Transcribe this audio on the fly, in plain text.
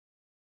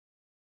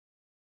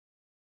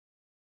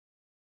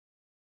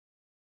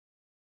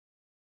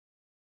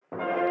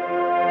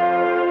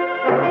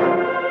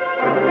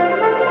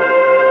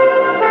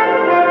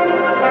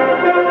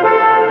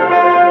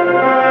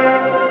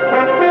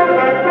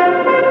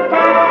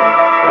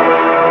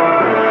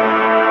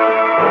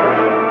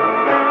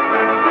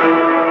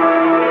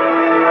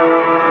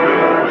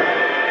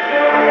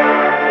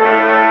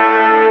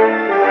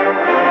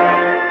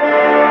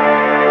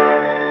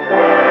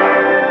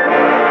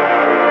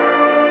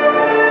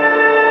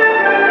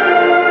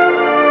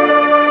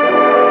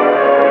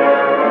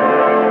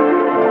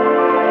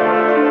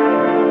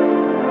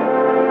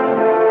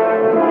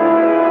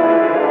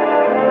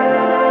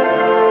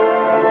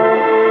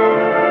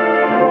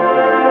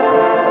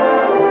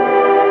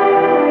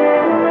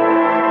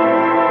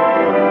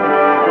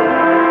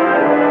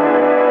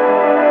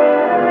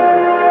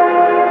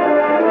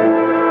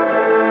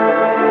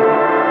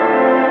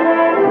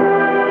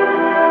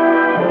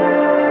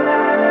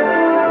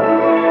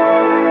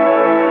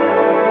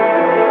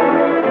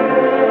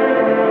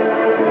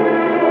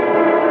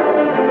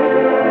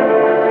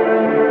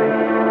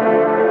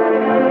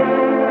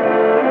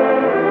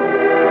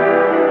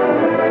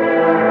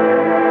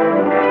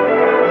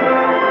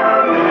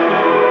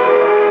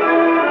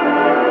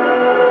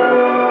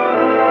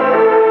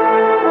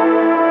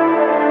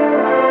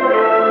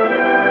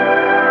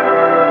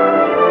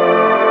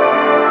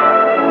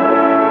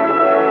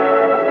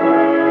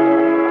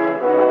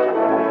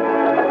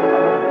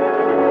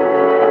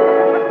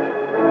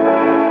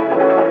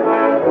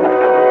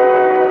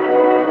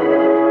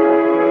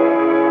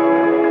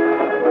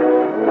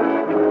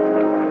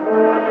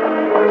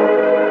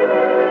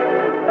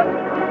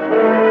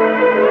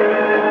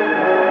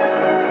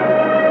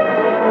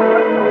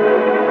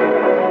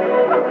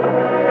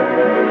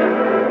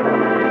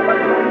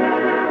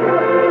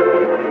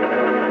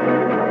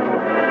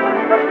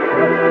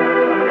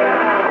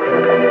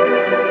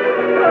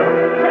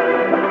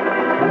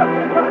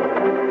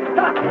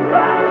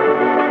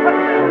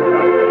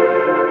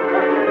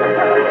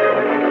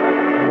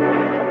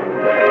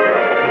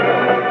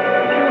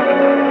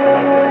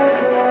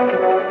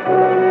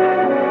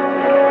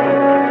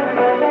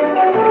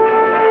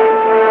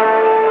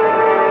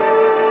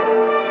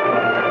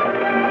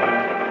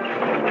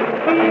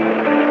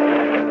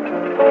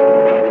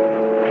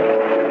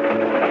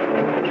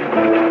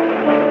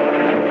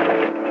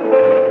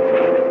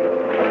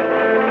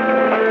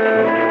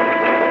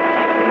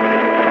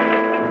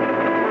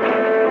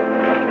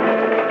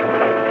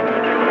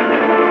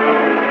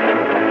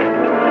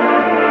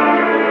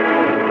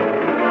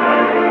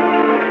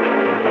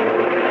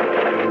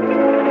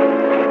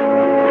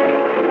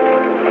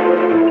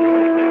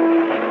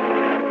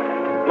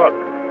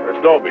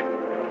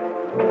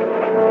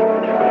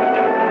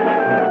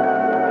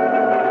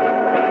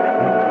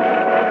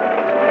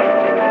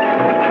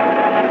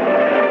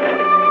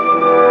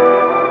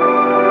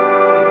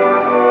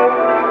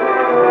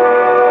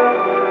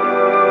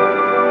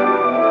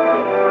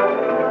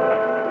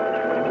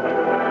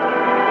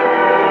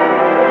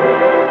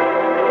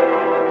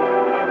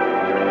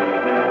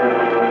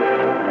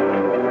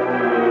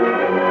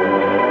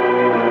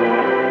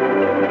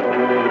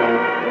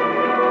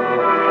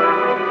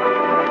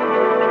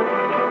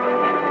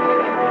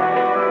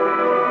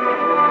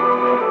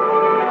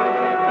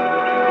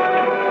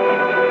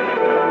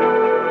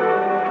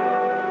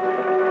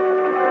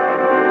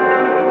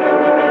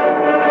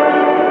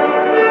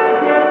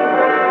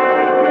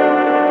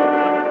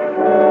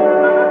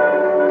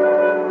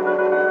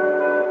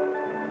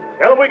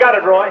We got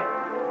it, Roy.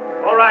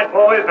 All right,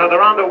 boys, now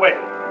they're on their way.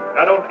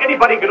 Now don't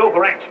anybody get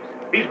over anxious.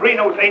 These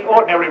Renos ain't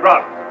ordinary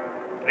robbers.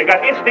 They got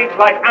instincts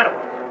like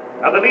animals.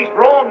 Now the least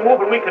wrong move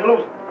and we can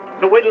lose them.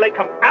 So wait till they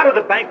come out of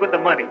the bank with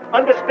the money.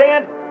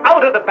 Understand?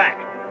 Out of the bank.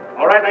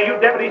 All right, now you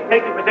deputies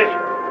take your position.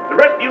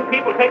 The rest of you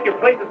people take your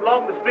places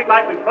along the street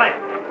like we planned.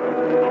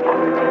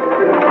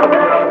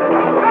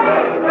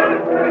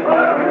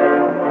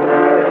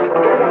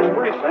 That's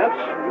 3 cents.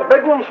 The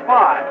big one's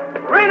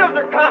 5. Renos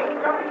are coming.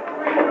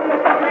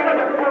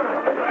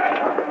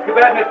 Too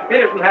bad Mr.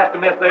 Peterson has to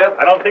miss this.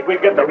 I don't think we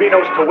get the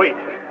Renos to wait.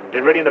 They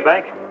ready in the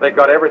bank? They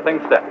got everything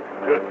set.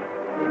 Good.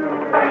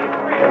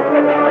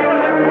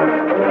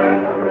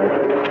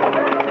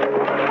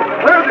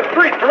 Clear the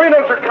street. The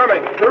Renos are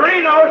coming. The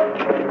Renos!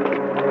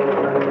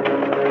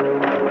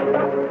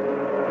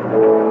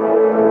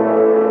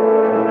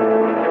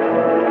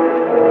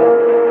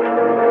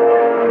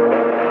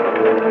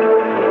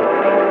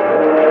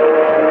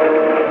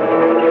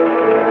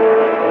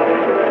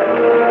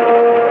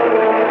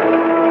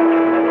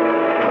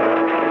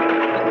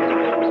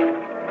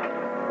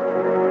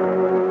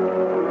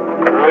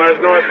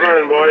 North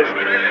running, boys.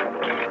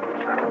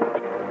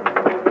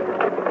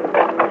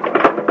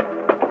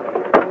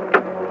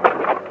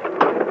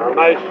 Now,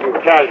 nice and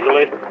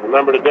casually,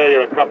 remember today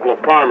you're a couple of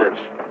farmers.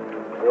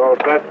 You all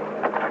set?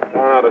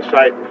 Down out of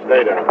sight and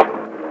stay down.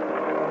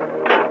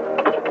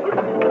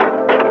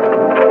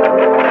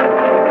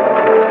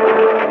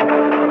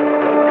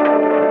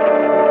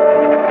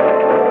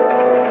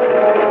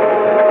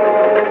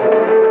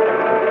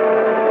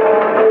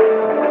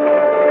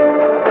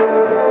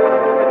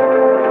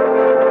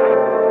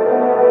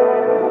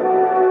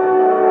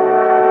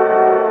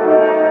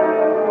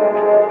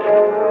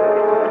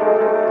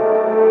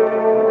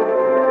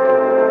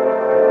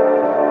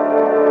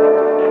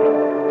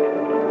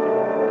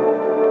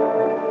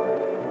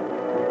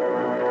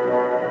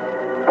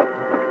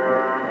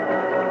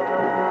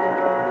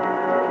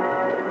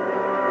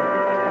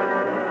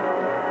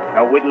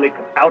 Wait till they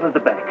come out of the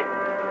bank.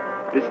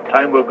 This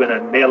time we're gonna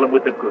nail them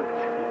with the goods.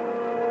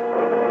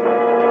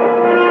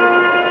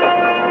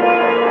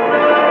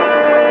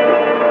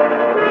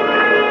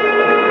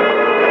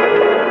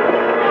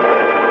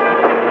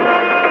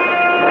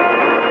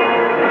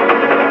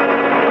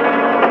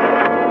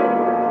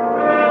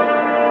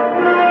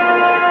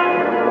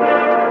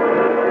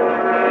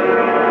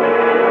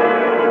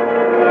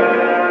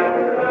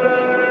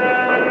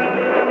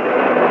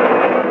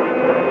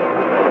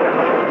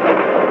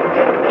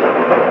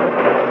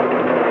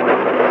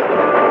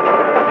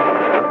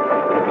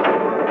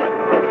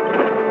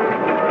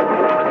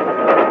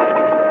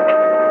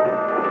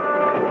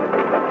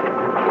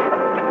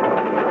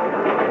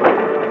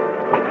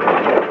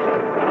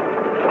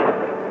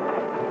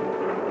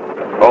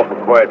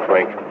 Quiet,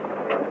 Frank.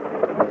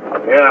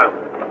 Yeah.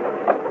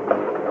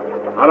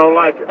 I don't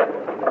like it.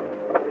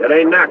 It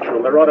ain't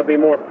natural. There ought to be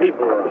more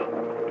people around.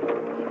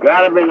 It's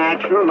gotta be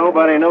natural.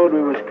 Nobody knowed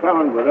we was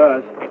coming but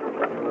us.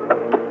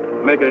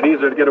 Making it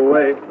easier to get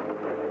away.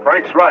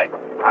 Frank's right.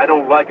 I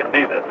don't like it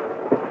neither.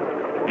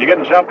 You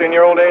getting jumpy in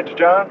your old age,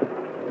 John?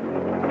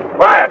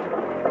 Quiet.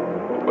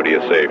 What do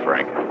you say,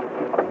 Frank?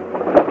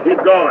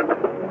 Keep going.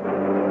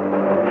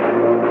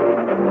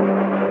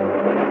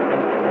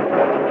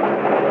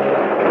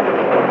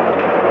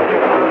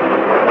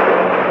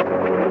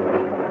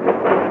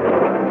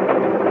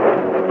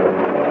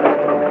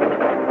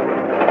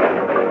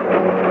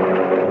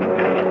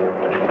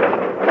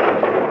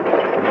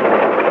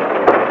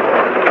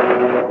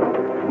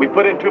 We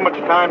put in too much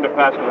time to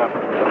pass it up.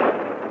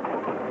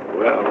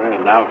 Well,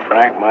 now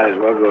Frank might as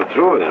well go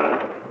through with it, huh?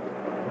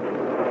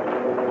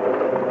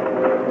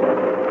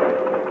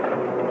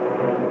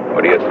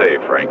 What do you say,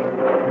 Frank?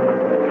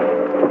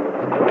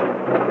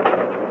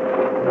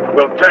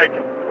 We'll take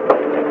it.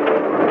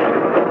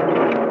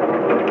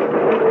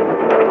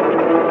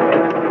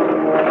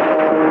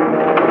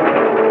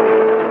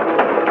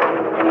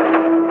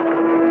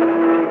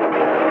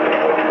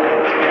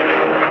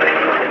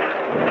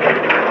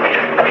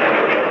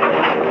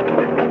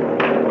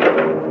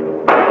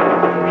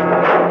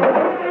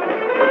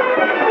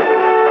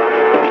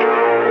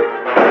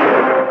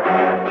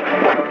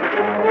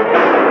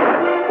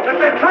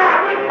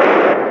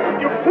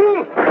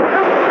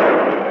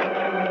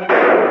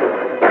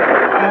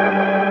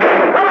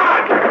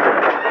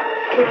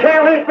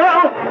 Hey, Phil!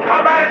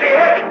 How bad is he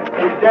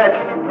hit? He's dead.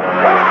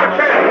 Come on,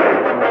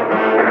 Sam!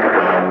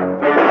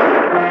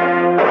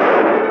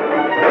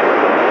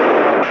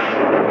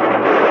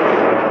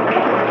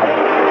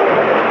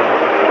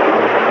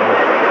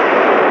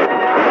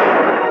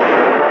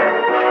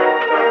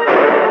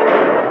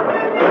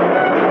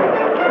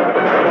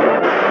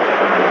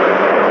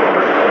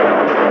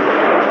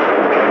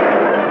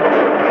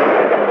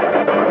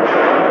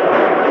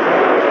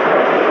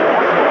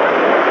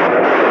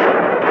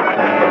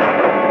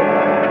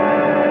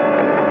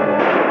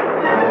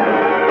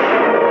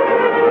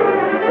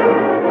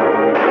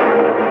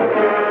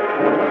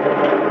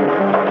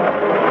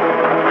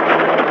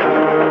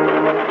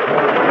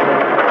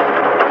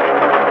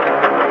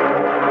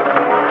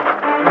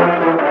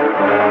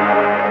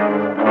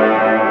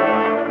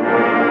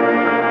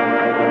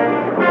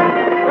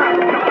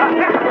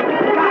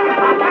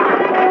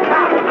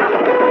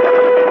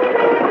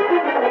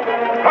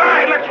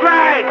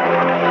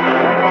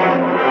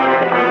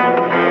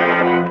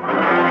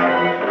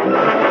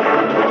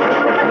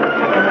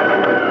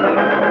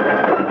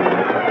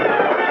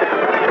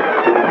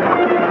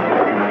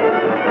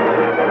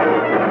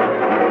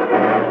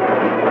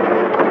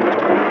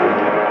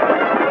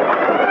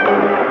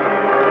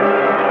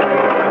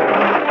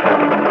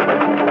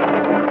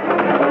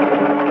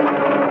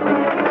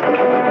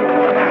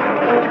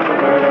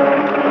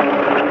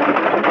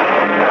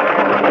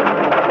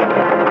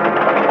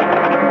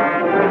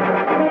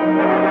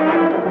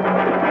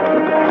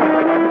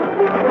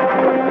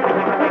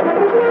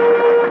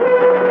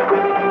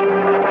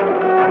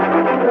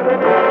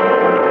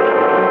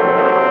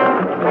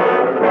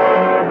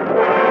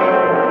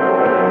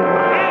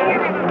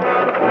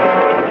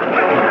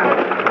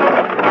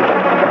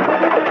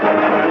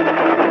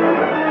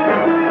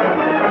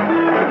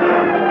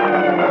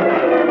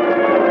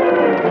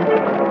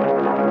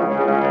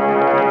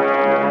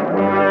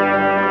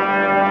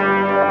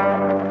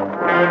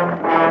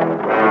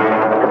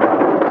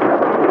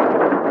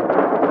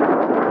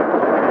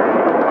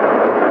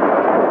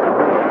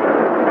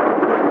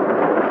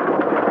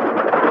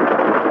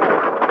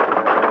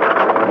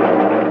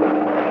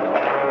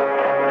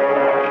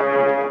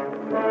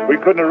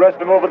 Couldn't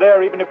arrest him over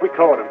there even if we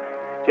caught him.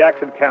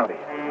 Jackson County.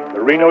 The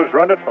Renos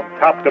run it from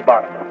top to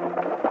bottom.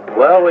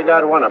 Well, we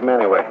got one of them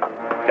anyway.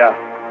 Yeah.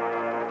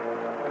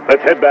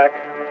 Let's head back.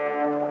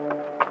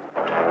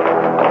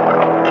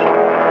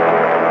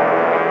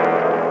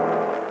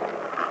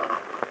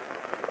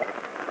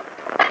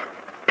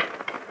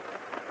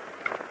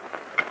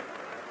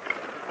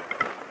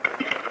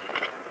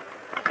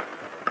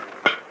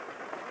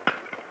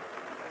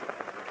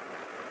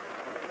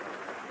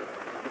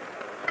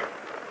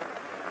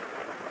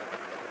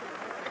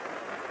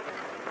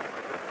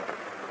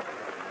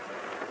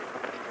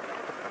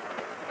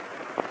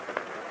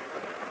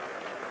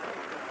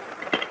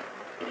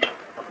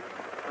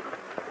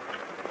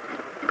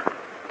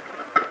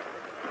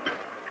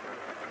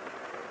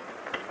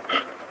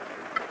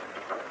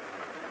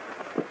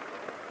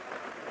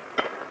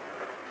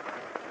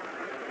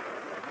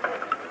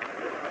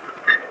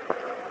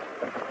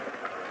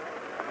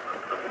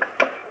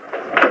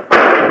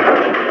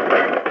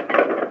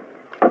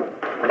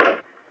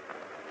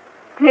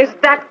 Is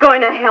that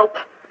going to help?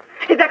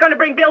 Is that going to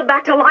bring Bill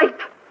back to life?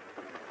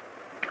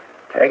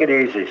 Take it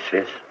easy,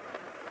 sis.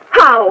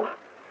 How?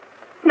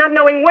 Not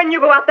knowing when you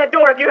go out that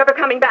door if you're ever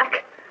coming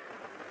back.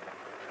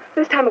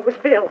 This time it was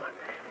Bill.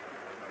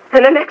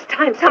 And the next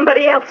time,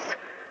 somebody else.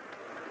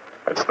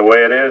 That's the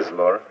way it is,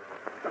 Laura.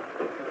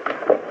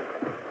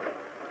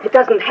 It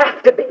doesn't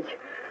have to be.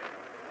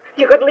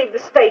 You could leave the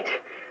state.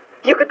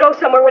 You could go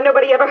somewhere where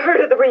nobody ever heard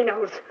of the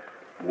Renos.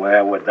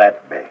 Where would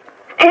that be?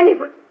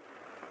 Anywhere.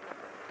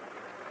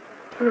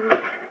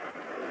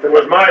 It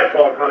was my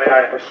fault, honey.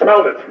 I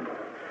smelled it.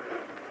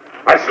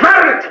 I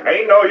smelled it!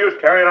 Ain't no use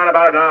carrying on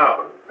about it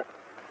now.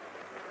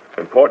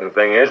 The important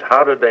thing is,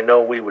 how did they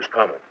know we was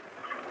coming?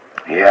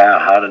 Yeah,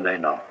 how did they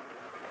know?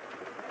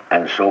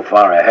 And so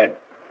far ahead.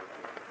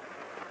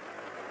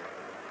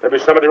 Maybe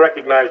somebody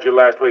recognized you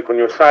last week when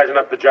you were sizing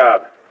up the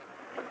job.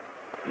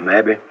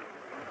 Maybe.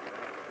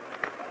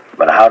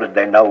 But how did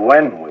they know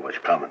when we was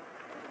coming?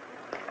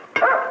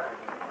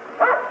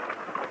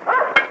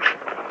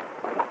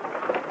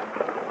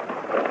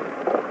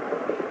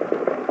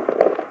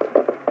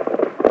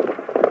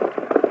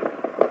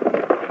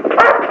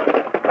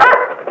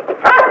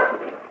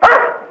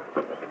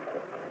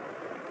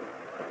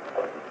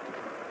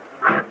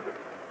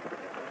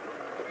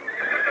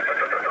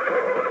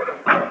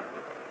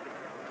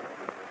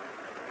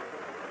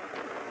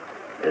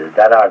 Is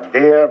that our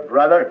dear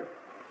brother?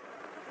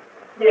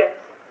 Yes.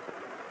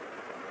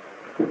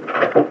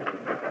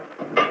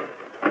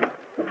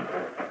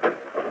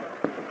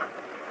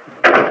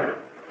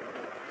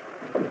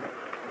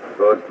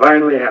 So it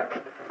finally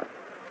happened.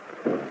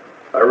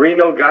 A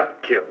Reno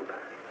got killed.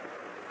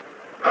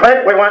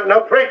 Clint, we want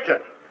no preaching.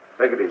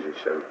 Take it easy,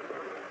 Sheriff.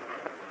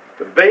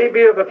 The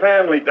baby of the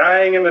family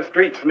dying in the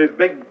streets and his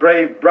big,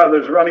 brave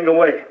brothers running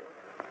away.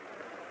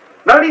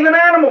 Not even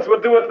animals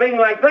would do a thing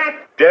like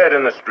that. Dead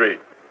in the street.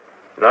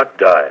 Not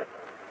died.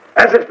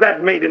 As if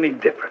that made any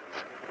difference.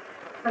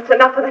 That's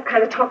enough of that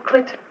kind of talk,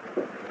 Clint.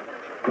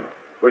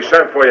 We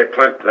sent for you,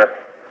 Clint,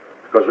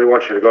 because we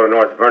want you to go to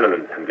North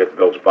Vernon and get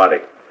Bill's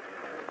body.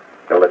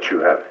 They'll let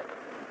you have it.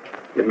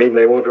 You mean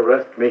they won't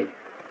arrest me?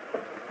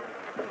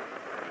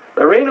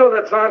 The Reno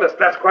that's honest,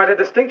 that's quite a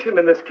distinction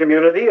in this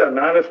community, an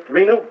honest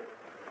Reno.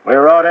 We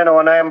rode into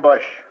an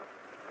ambush.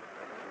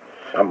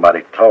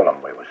 Somebody told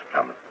them we was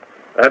coming.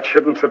 That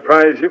shouldn't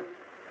surprise you.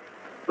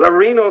 The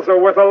Renos are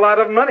worth a lot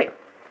of money.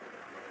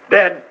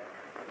 Dead.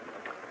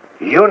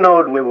 You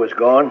knowed we was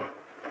going.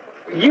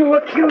 You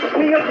accuse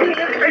me of being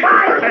a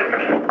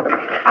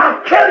spy!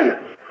 I'll kill you!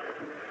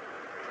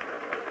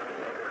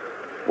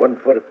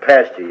 Wouldn't put it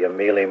past you, you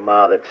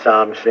mealy-mouthed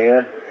psalm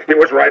singer. He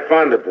was right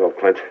fond of Bill,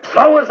 Clint.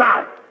 So was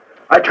I.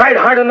 I tried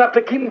hard enough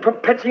to keep him from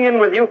pitching in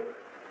with you.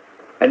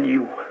 And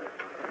you,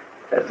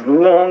 as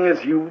long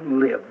as you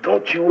live,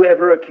 don't you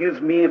ever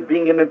accuse me of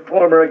being an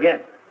informer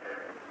again.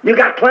 You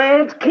got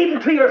plans? Keep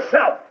them to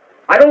yourself.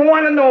 I don't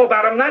want to know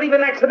about them, not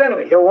even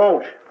accidentally. You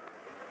won't.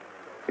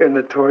 You're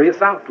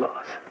notorious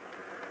outlaws.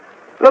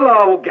 The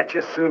law will get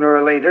you sooner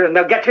or later, and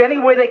they'll get you any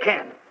way they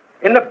can.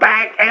 In the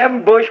back,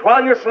 ambush,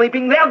 while you're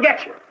sleeping, they'll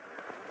get you.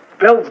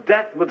 Bill's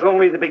death was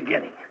only the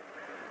beginning.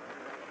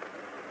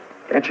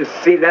 Can't you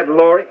see that,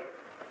 Laurie?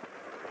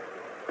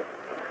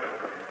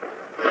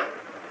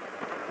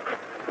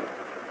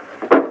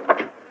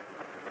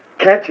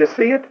 Can't you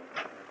see it?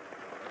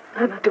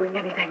 I'm not doing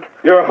anything.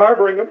 You're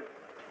harboring him.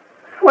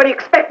 What do you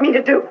expect me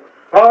to do?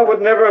 Paul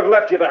would never have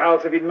left you the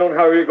house if he'd known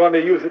how you were going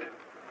to use it.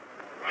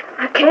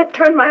 I can't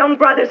turn my own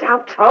brothers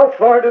out. How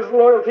far does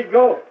loyalty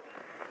go?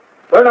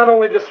 They're not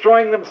only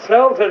destroying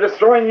themselves, they're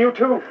destroying you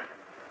too.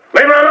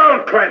 Leave her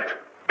alone, Clint.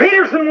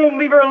 Peterson won't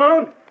leave her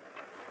alone.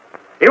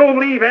 He won't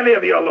leave any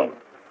of you alone.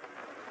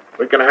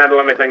 We can handle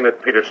anything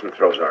that Peterson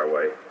throws our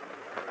way.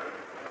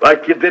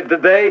 Like you did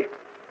today.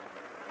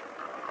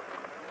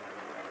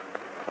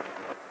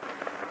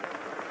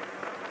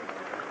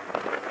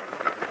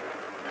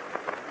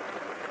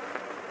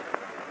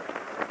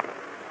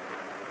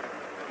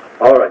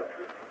 All right.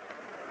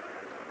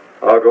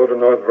 I'll go to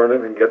North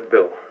Vernon and get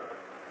Bill.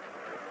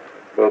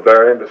 We'll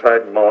bury him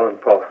beside Ma and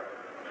Pa.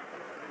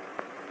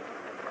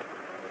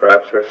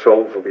 Perhaps their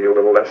souls will be a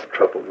little less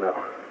troubled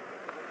now.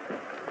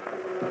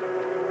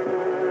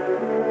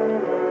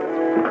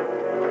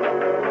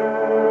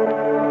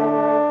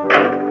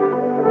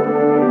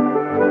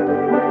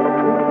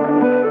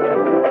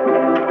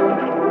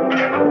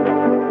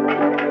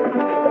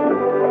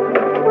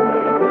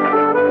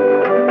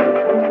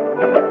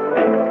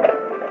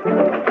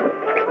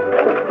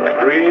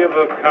 Three of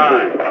a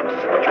kind.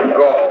 Such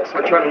gall,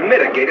 such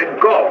unmitigated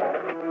gall.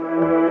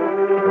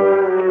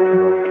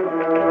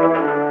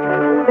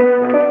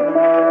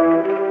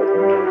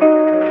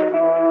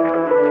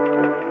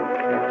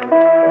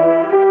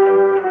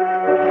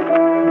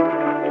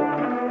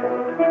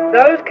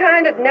 Those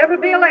kind would never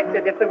be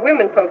elected if the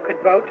women folk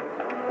could vote.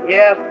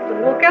 Yes,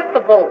 we'll get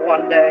the vote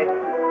one day.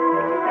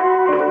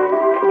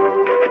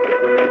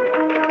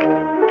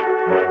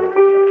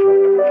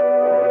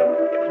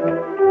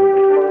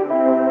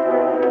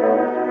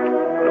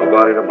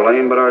 Nobody to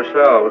blame but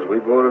ourselves. We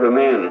voted him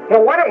in.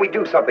 Well, why don't we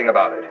do something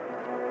about it?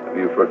 Have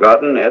you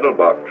forgotten?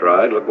 Edelbach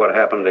tried. Look what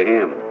happened to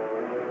him.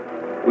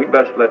 We'd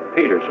best let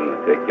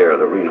Peterson take care of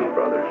the Reno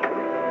brothers.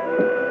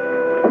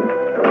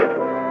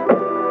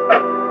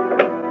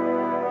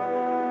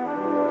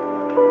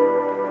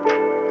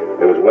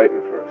 He was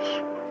waiting for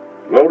us.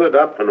 Loaded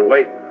up and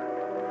waiting.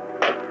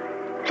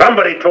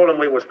 Somebody told him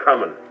we was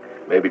coming.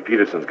 Maybe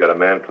Peterson's got a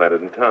man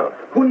planted in town.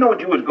 Who knowed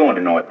you was going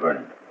to North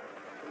Vernon?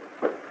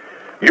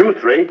 You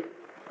three.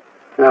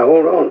 Now,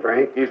 hold on,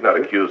 Frank. He's not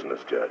accusing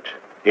us, Judge.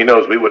 He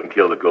knows we wouldn't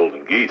kill the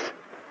golden geese.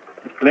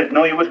 Did Clint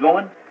know you was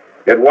going?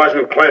 It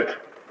wasn't Clint.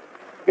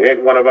 He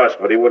ain't one of us,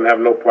 but he wouldn't have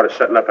no part of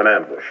setting up an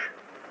ambush.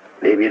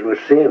 Maybe it was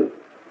Sim.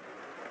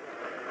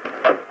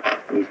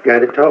 He's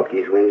kind of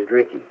talkies when he's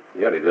drinking.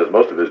 Yeah, and he does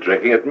most of his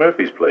drinking at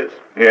Murphy's place.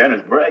 Yeah, and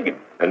his bragging.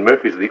 And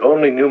Murphy's the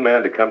only new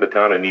man to come to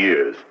town in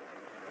years.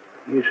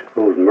 You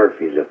suppose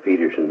Murphy's a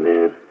Peterson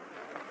man?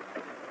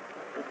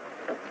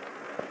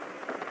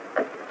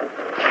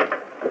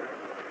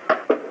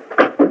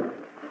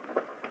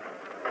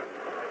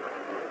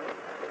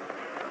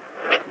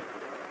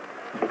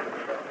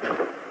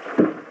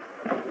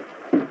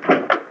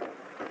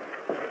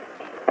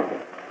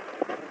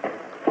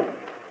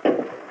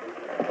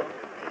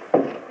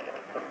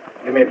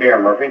 Give me a beer,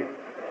 Murphy.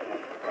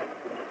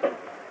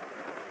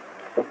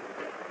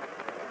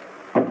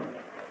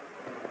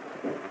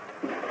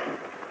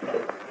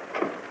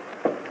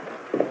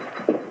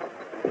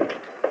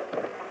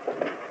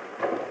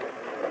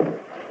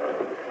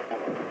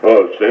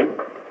 Oh, Sim.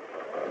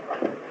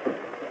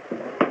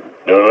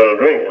 Do a little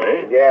drinking,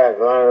 eh? Yeah,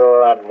 gonna do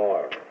a lot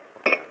more.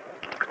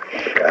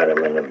 Shot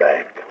him in the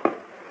back.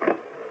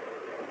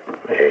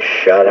 They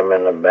shot him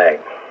in the back.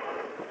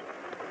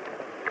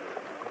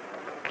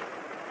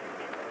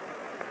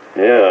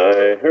 Yeah,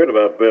 I heard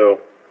about Bill.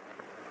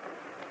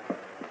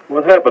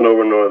 What happened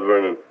over in North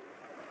Vernon?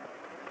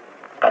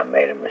 I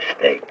made a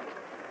mistake.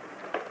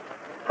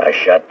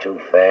 shot too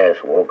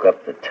fast, woke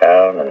up the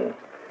town, and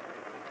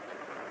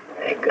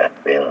they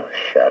got Bill,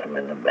 shot him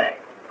in the back.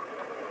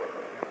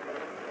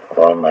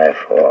 All my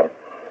fault.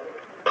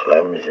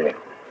 Clumsy.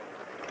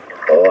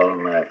 All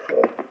my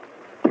fault.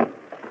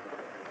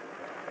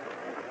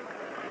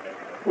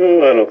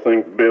 Well, I don't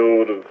think Bill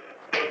would have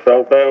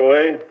felt that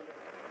way.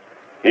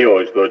 He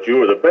always thought you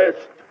were the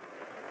best.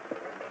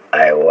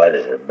 I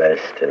was the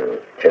best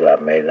till I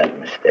made that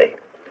mistake.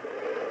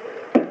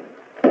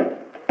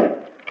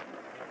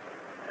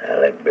 I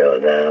let Bill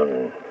down,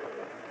 and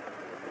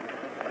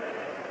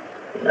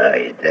now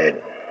he's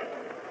dead.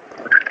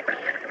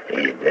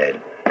 He's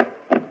dead.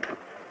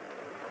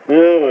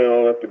 Yeah, we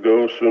all have to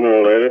go sooner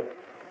or later.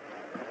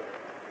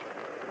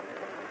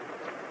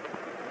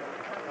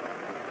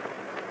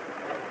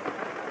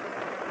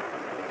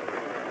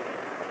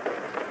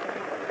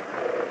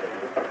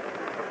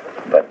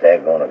 But they're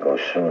gonna go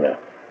sooner.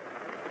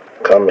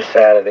 Come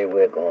Saturday,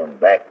 we're going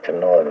back to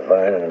North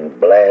Vernon and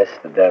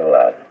blast the devil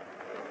out of him.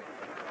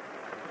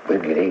 We'll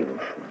get even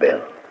for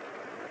Bill.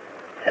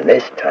 And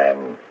this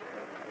time,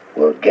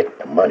 we'll get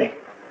the money.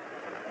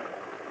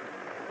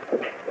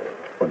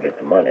 We'll get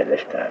the money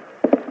this time.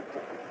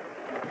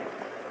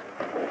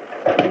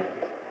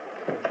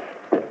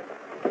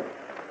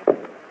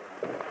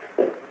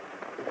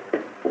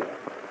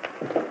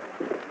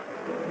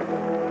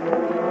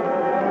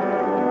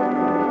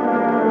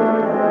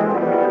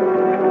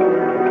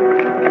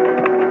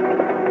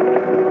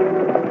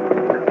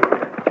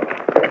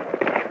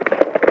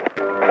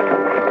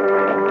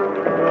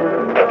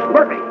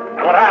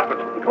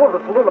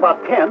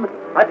 About 10,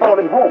 I followed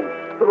him home.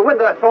 Through the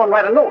window, I saw him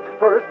write a note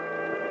first.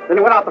 Then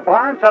he went out the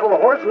barn, saddled the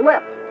horse, and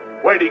left.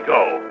 Where'd he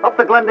go? Up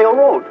the Glendale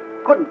Road.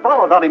 Couldn't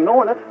follow without him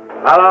knowing it.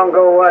 How long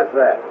ago was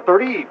that?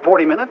 30,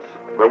 40 minutes.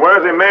 But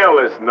where's he mail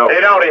this note?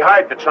 He'd already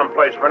hiked it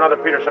someplace for another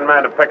Peterson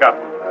man to pick up.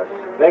 A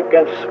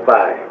stinking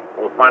spy.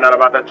 We'll find out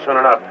about that soon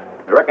enough.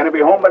 You reckon he'll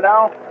be home by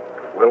now?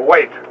 We'll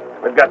wait.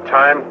 We've got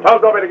time. Tell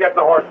Dobie to get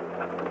the horse.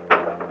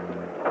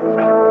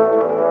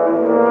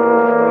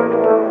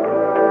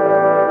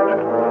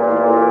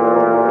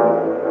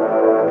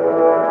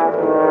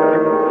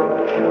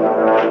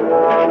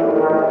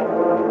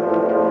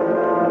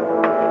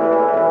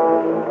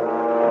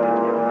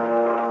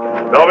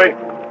 Dobie,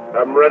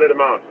 have him ready to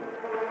mount.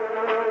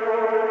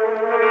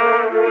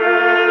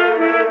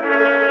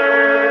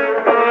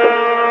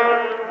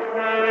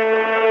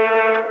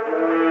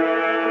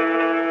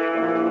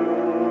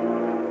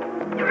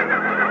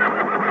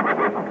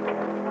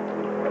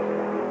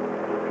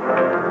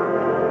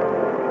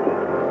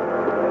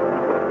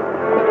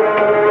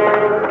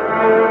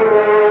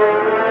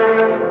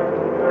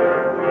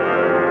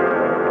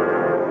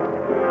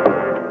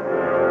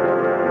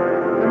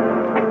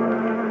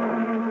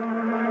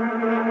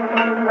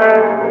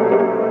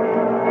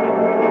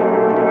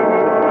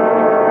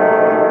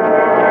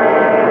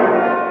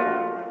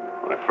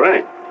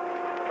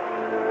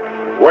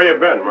 Where you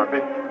been,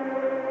 Murphy?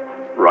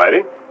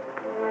 Riding?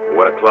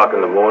 1 o'clock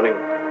in the morning. Is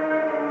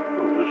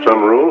there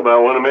some rule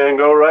about when a man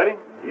go riding?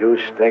 You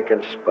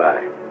stinking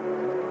spy.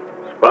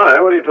 Spy?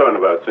 What are you talking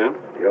about, Sim?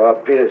 You're a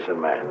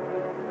Peterson man.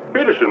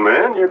 Peterson,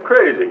 man? You're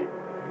crazy.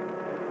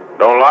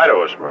 Don't lie to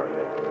us,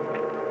 Murphy.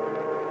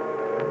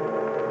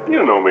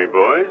 You know me,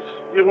 boys.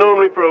 You've known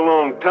me for a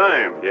long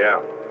time.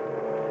 Yeah.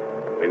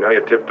 We know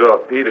you tipped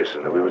off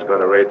Peterson that we was going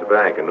to raid the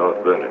bank in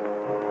North Vernon.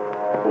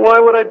 Why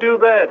would I do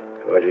that?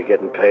 Were you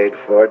getting paid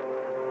for it?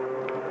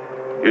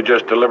 You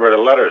just delivered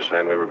a letter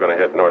saying we were going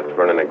to hit North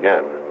Vernon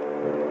again.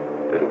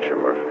 Didn't you,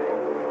 Murphy?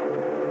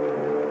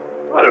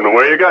 I don't know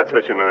where you got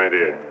such an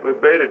idea. We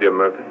baited you,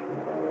 Murphy.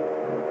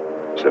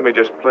 Simmy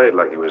just played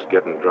like he was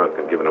getting drunk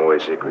and giving away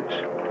secrets.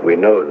 We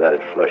know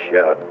that'd flush you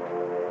out.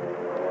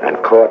 And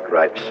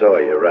Courtright saw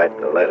you write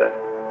the letter.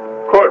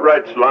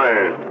 Courtright's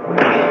lying.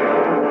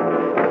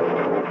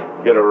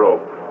 Get a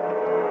rope.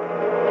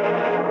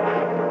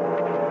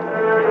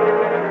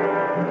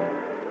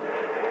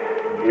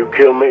 You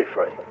kill me,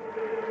 Frank.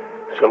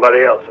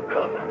 Somebody else will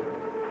come.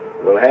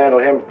 We'll handle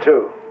him,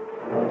 too.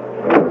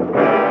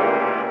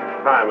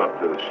 Tie him up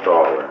to the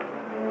stall there.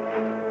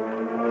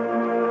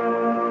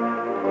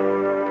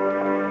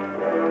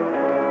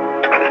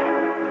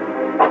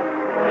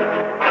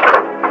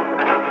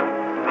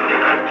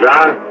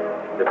 John,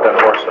 get that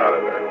horse out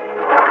of there.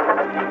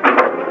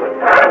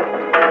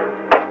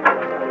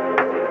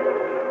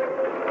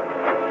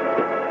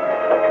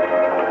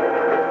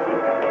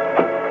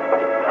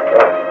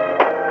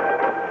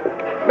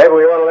 Maybe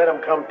we ought to let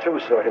him come too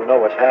so he'll know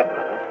what's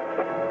happening,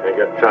 huh? Ain't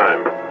got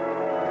time.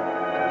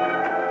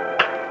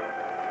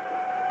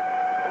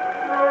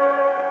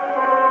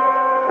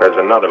 There's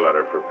another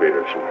letter for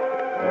Peterson.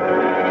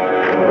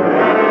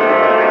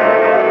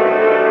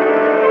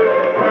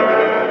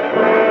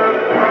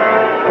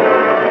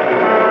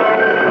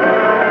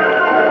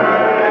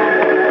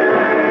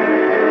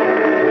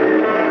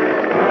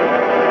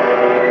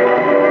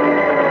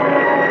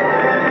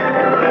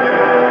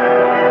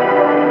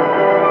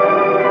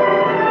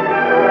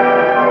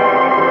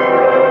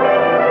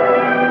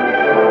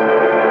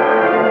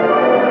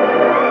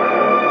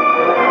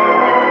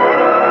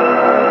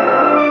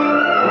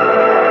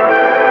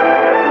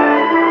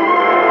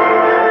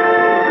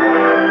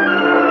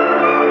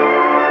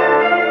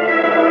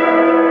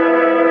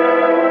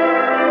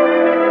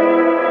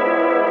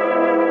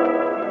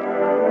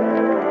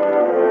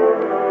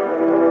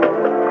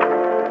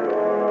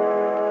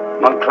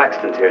 Monk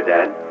Claxton's here,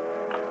 Dad.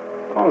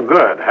 Oh,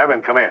 good. Have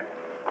him come in.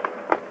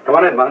 Come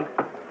on in, Monk.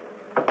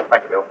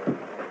 Thank you, Bill.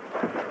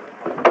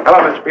 Hello,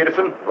 Mr.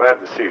 Peterson. Glad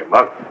to see you,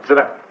 Monk. Sit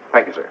down.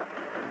 Thank you, sir.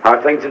 How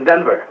are things in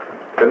Denver?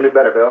 Couldn't do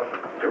better, Bill.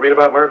 Did you read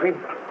about Murphy?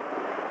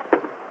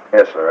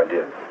 Yes, sir, I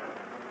did.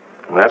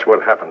 And that's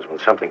what happens when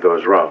something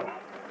goes wrong.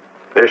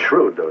 They're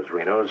shrewd, those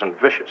Renos, and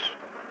vicious.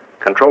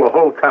 Control a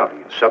whole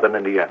county in southern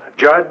Indiana.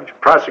 Judge,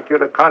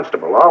 prosecutor,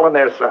 constable, all on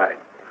their side.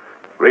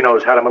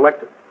 Renos had him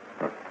elected.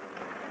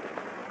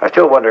 I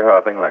still wonder how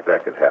a thing like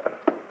that could happen.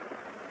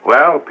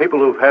 Well, people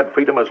who've had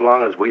freedom as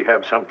long as we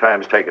have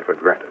sometimes take it for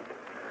granted.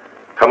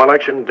 Come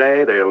election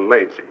day, they're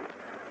lazy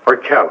or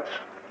callous.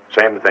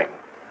 Same thing.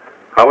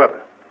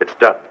 However, it's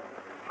done.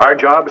 Our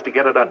job is to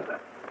get it undone.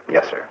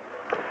 Yes, sir.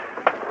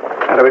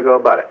 How do we go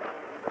about it?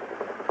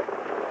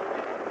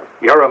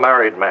 You're a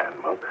married man,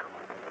 Monk.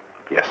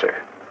 Yes,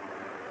 sir.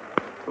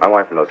 My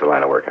wife knows the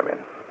line of work I'm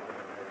in.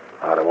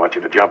 I don't want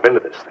you to jump into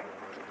this thing.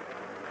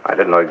 I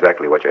didn't know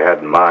exactly what you had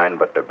in mind,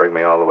 but to bring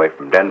me all the way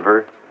from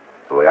Denver,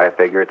 the way I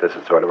figure it, this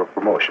is sort of a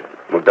promotion.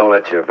 Well, don't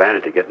let your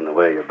vanity get in the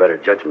way of your better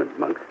judgment,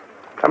 Monk.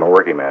 I'm a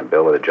working man,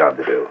 Bill, with a job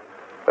to do.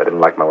 If I didn't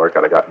like my work,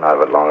 I'd have gotten out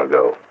of it long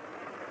ago.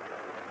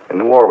 In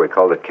the war, we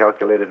called it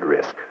calculated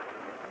risk.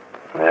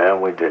 Yeah,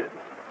 we did.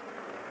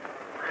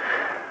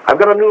 I've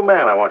got a new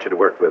man I want you to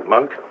work with,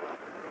 Monk.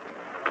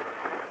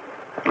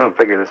 I don't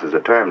figure this is a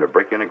time to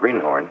break in a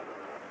greenhorn.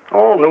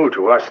 All new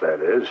to us,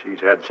 that is. He's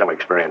had some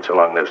experience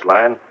along this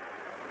line.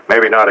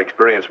 Maybe not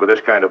experience with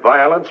this kind of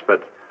violence,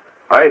 but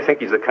I think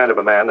he's the kind of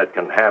a man that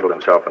can handle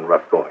himself in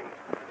rough going.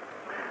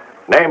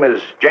 Name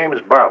is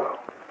James Barlow.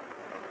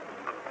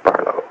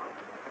 Barlow?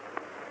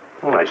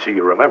 Well, I see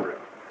you remember him.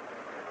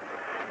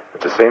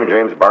 It's the same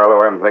James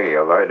Barlow I'm thinking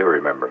of. I do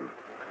remember him.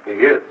 He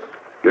is.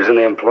 He was in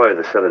the employ of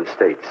the southern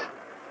states.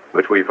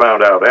 Which we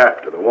found out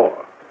after the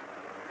war.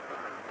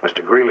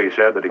 Mr. Greeley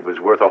said that he was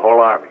worth a whole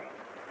army.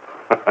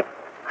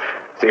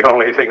 It's the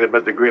only thing that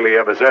Mr. Greeley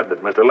ever said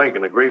that Mr.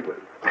 Lincoln agreed with.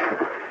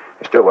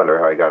 I still wonder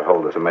how he got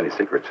hold of so many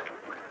secrets.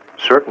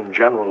 Certain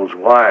generals'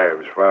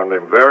 wives found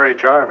him very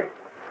charming.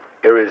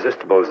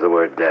 Irresistible is the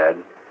word,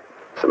 Dad.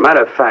 As a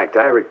matter of fact,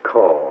 I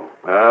recall...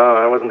 Well,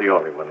 I wasn't the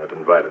only one that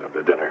invited him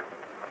to dinner.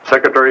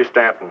 Secretary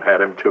Stanton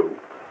had him, too.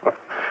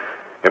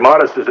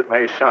 Immodest as it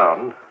may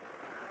sound,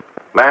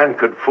 man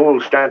could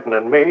fool Stanton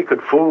and me,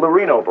 could fool the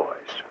Reno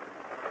boys.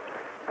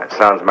 That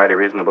sounds mighty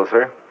reasonable,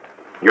 sir.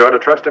 You ought to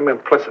trust him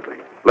implicitly.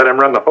 Let him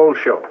run the whole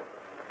show.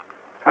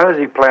 How does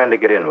he plan to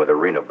get in with the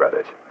Reno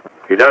brothers?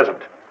 He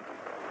doesn't.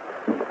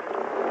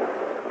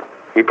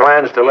 He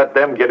plans to let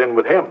them get in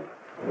with him.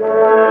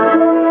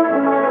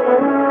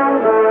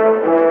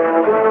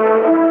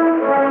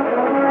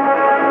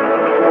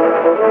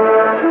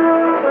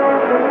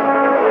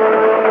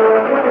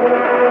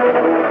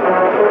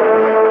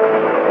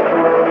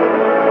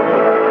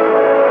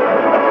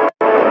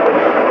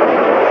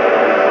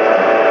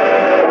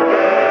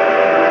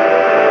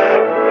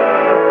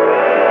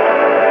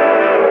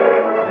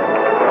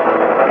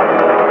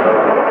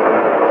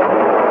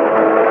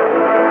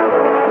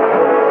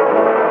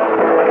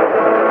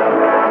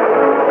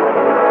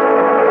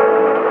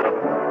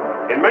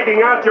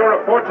 Making out your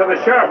report to the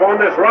sheriff on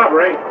this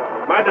robbery,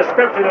 my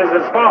description is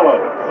as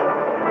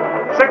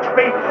follows. 6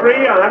 feet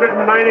 3,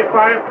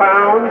 195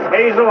 pounds,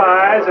 hazel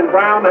eyes, and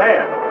brown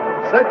hair.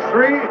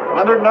 6'3",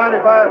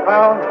 195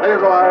 pounds,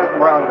 hazel eyes, and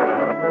brown hair.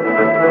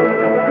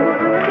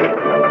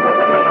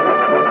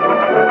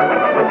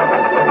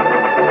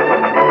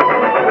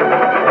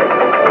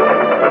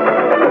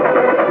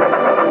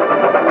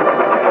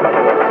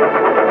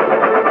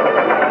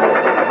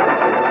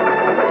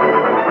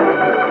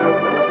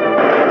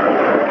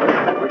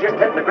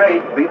 Hitting the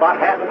grade, be about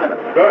half a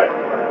minute. Good.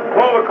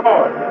 Pull the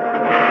cord.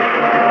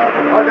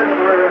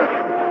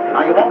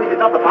 Now, you want me to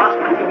dump the box,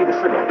 or you give me the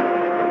signal?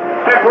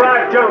 After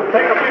I jump,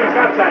 take a few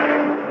shots at me.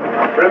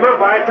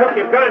 Remember, I took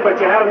your gun, but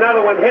you had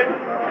another one hidden.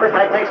 First,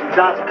 I take some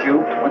shots at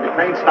you. When the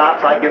train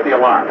stops, I give the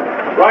alarm.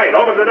 Right,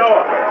 open the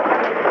door.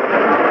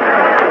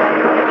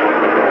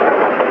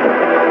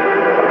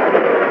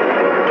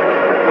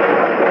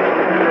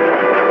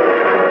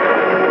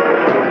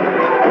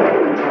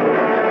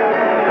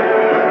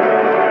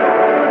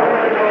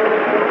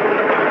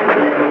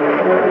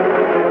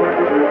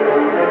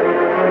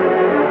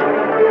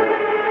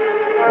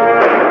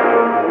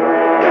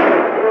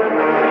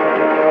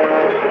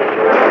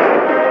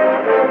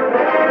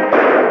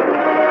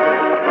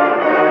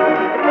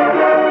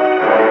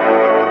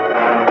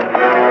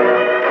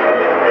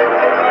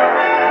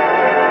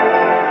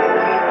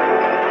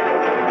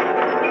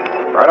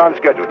 Right on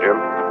schedule, Jim.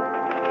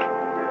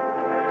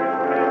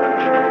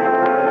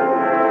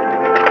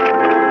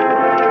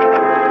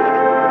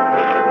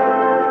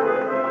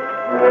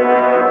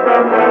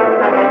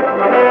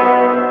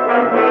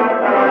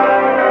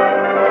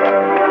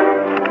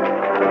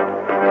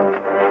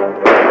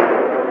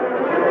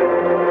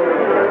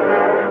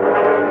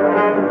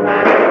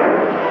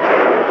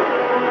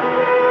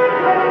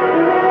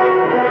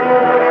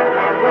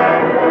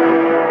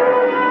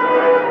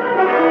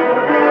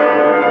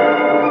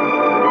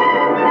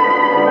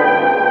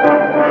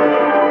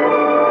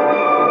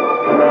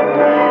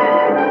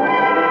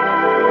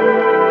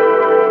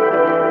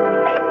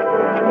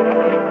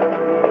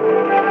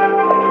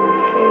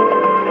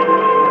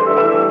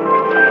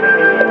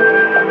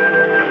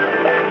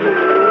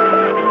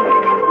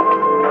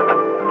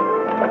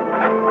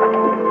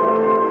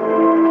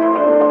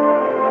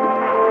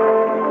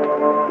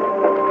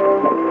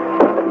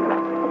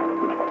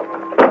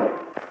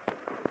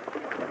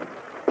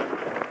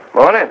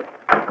 Morning.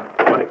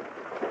 Morning.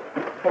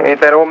 Ain't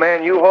that old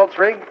man Holt's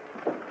rig?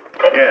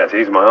 Yes,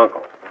 he's my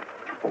uncle.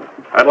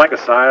 I'd like a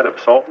side of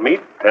salt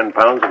meat, 10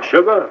 pounds of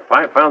sugar,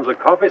 5 pounds of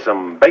coffee,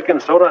 some baking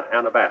soda,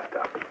 and a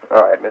bathtub.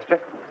 All right,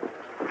 mister.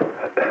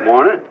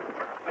 Morning.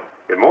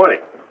 Good morning.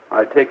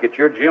 I take it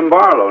you're Jim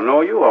Barlow,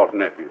 no you, Holt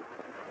nephew.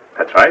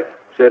 That's right.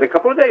 Said a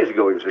couple of days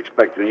ago he was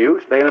expecting you,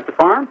 staying at the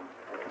farm.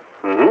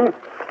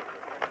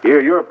 Mm-hmm.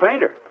 You're a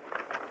painter.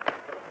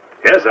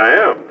 Yes, I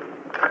am.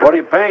 What do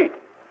you paint?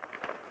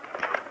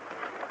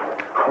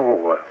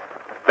 Oh,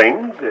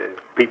 things,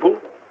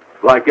 people.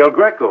 Like El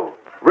Greco,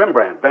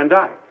 Rembrandt, Van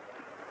Dyke.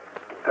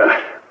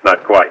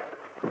 Not quite.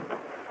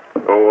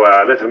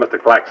 Oh, this is Mr.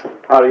 Claxton.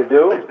 How do you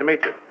do? Nice to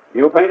meet you.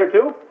 You a painter,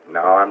 too?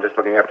 No, I'm just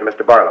looking after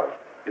Mr. Barlow.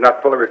 He's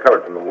not fully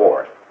recovered from the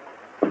war.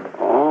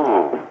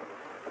 Oh.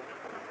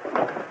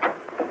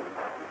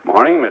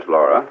 Morning, Miss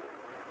Laura.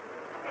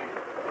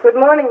 Good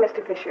morning,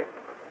 Mr. Fisher.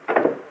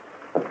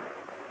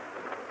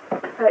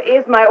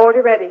 Is my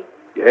order ready?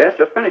 Yes,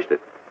 just finished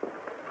it.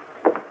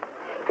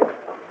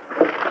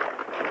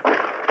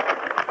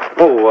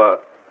 Oh,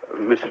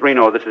 Mrs.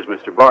 Reno, this is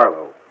Mr.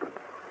 Barlow.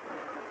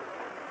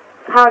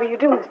 How do you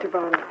do, Mr.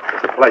 Barlow?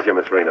 It's a pleasure,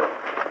 Miss Reno.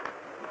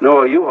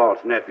 No,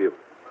 Holt's nephew.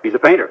 He's a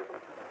painter.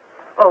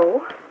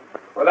 Oh?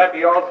 Will that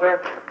be all,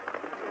 sir?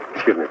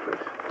 Excuse me, please.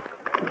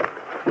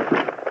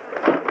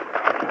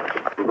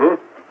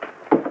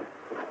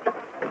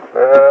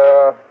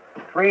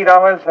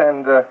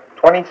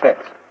 $3.20.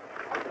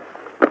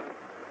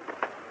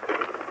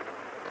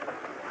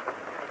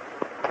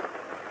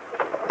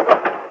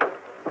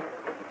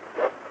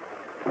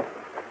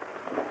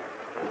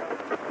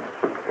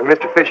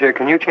 Mr. Fisher,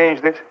 can you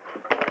change this?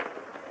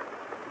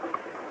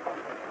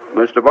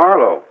 Mr.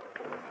 Barlow.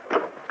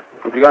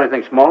 Have you got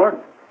anything smaller?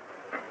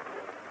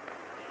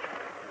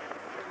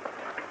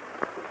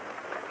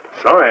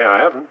 Sorry, I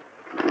haven't.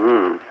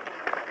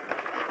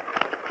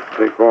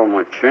 Take all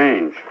my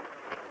change.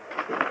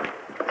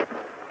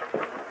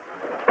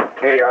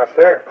 Here you are,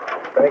 sir.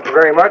 Thank you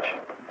very much.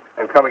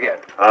 And come again.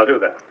 I'll do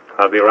that.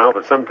 I'll be around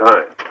for some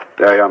time.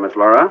 There you are, Miss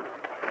Laura.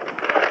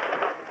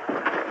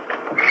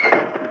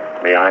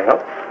 May I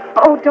help?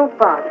 Oh, don't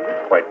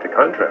bother. Quite the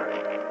contrary.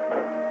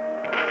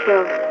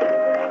 Well,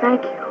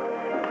 thank you.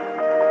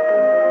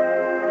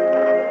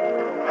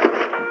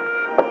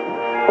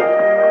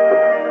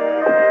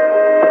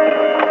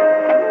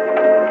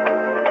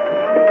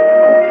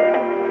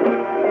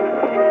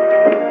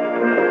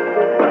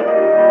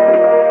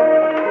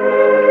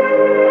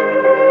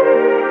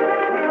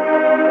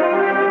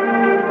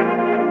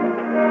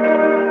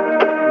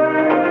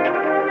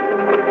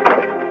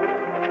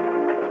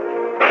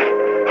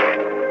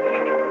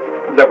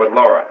 Who's that with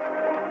Laura?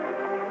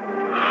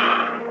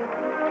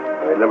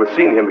 I've never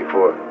seen him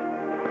before.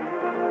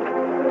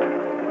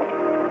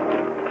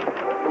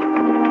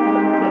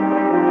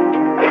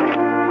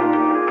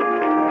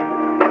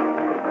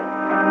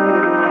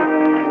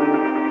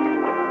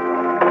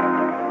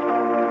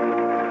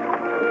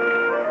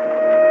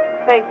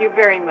 Thank you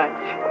very much.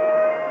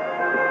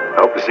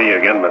 Hope to see you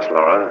again, Miss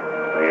Laura.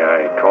 May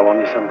I call on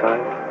you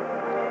sometime?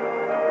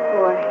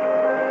 Boy.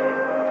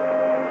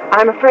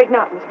 I'm afraid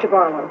not, Mr.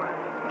 Barlow.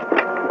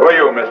 Who are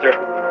you, mister?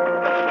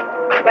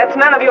 That's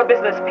none of your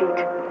business,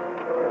 Pete.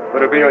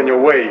 Better be on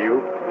your way,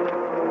 you.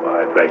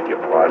 I beg your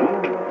pardon.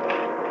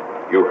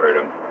 You heard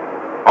him.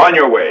 On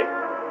your way.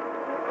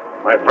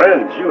 My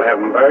friends, you have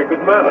very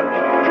good manners.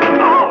 Come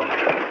on.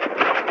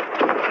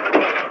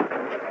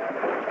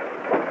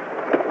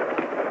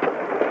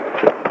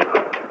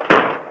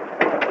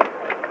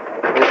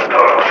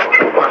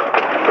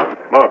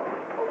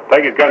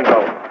 Take his gun,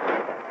 go.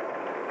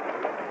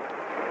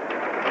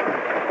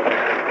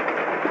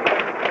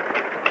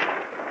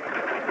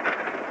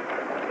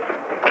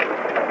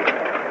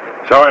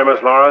 Sorry,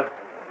 Miss Laura.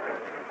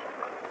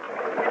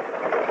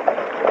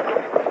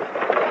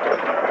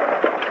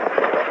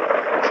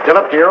 Still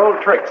up to your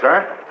old tricks,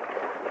 huh?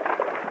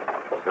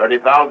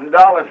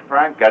 $30,000,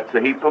 Frank. That's a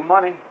heap of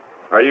money.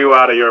 Are you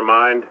out of your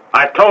mind?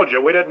 I told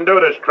you we didn't do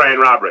this train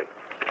robbery.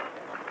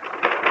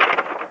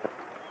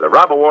 The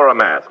robber wore a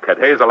mask, had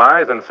hazel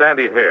eyes and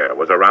sandy hair,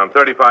 was around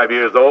 35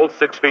 years old,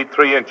 6 feet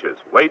 3 inches,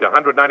 weighed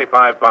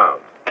 195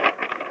 pounds.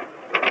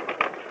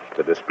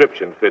 The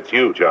description fits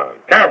you, John.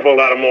 Careful,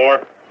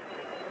 Lattimore.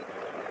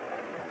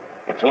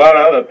 It's a lot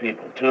of other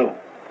people, too.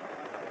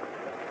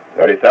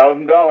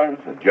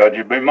 $30,000. The judge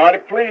would be mighty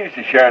pleased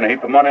to sharing a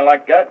heap of money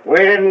like that. We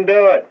didn't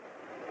do it.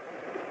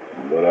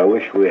 But I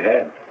wish we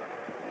had.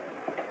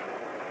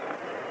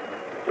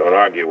 Don't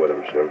argue with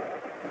him, Sim.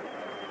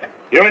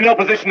 You're in no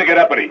position to get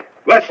uppity.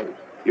 Listen,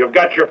 you've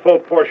got your full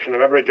portion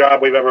of every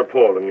job we've ever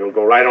pulled, and you'll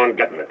go right on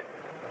getting it.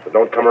 So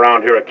don't come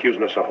around here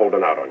accusing us of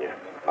holding out on you.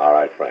 All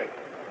right, Frank.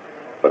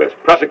 But as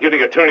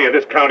prosecuting attorney of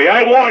this county,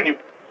 I warn you.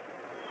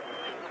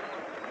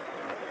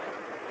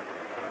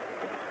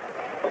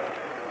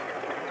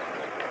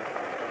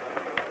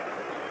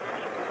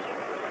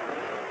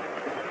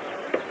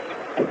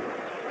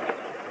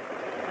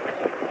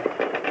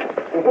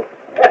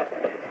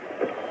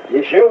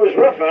 You sure was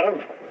rough on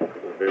him.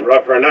 It'd be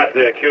rougher not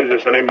to accuse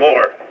us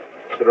anymore.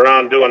 Sit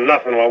around doing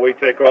nothing while we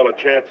take all the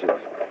chances.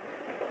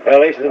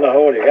 Well, aces in the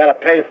hole. You gotta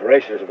pay for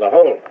aces in the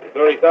hole.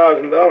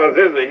 $30,000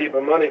 is a heap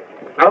of money.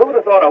 Now, who would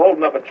have thought of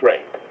holding up a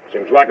train?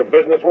 Seems like a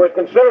business worth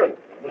considering.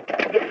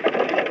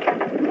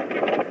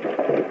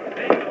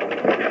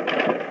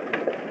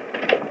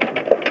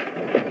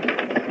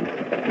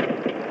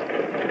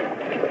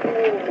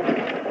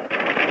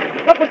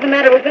 What was the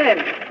matter with them?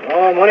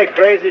 Oh, money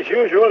crazy as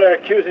usual. They're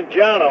accusing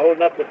John of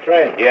holding up the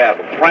train. Yeah,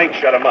 but Frank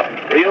shut him up.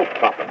 Real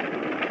puppet.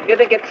 You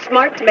think it's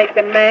smart to make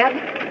them mad?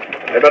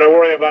 They better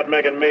worry about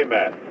making me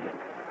mad.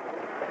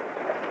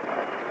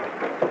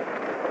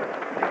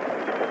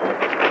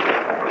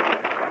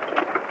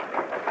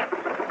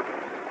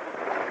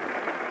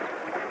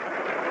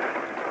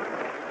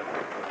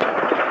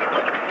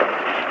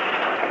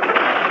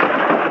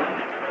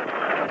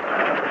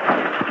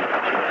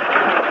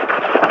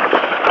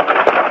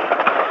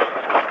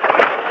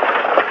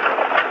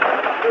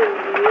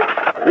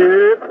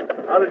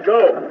 How'd it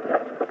go?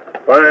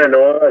 Fine,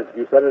 Oz.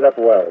 You set it up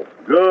well.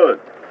 Good.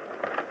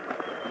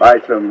 Buy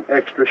some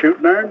extra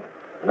shooting iron?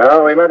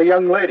 No, we met a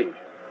young lady.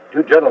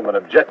 Two gentlemen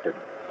objected.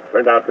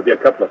 Turned out to be a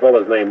couple of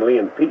fellas named Lee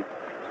and Pete.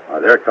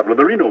 They're a couple of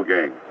the Reno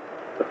gang.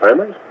 The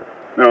families?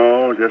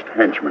 No, just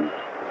henchmen.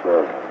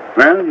 So,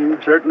 Well, you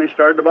certainly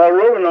started the ball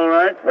rolling, all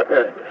right.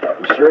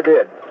 you sure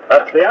did.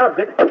 That's the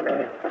object.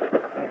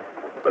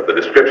 But the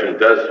description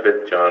does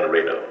fit John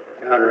Reno.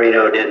 John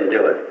Reno didn't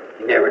do it.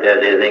 He never does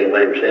anything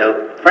by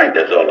himself. Frank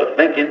does all the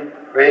thinking.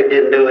 Frank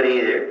didn't do it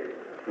either.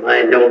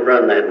 Mine don't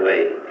run that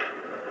way.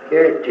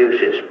 You're too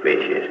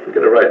suspicious. You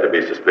get a right to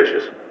be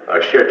suspicious.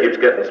 Our share keeps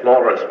getting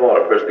smaller and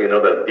smaller. First thing you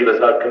know, they'll deal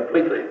us out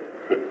completely.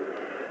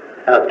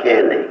 How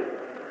can they?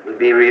 We'll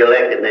be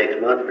re-elected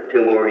next month for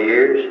 2 more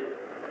years.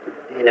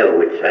 They know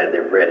which side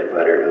their bread and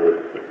butter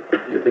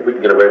on. You think we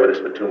can get away with this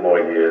for 2 more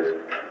years?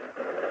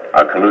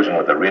 Our collusion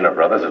with the Reno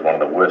brothers is one of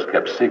the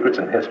worst-kept secrets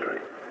in history.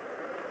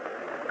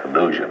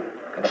 Collusion,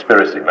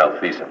 conspiracy,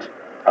 malfeasance.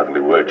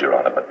 Ugly words, Your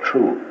Honor, but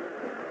true.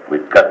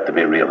 We've got to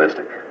be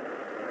realistic.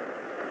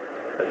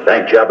 The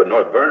bank job at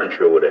North Vernon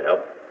sure would have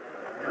helped.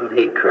 Don't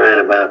need crying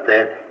about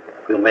that.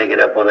 We'll make it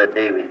up on that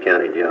Davies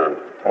County job.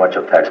 How much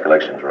will tax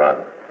collections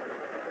run?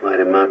 Might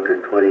amount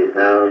to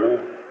 20,000.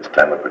 This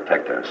time we'll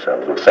protect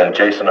ourselves. We'll send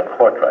Jason a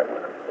portrait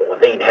with him. Well,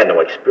 they ain't had no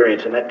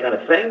experience in that kind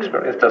of thing.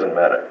 Experience doesn't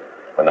matter.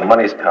 When the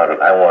money's counted,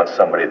 I want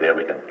somebody there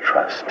we can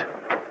trust.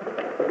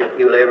 Think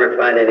you'll ever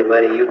find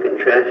anybody you can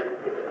trust?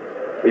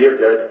 You,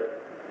 Judge.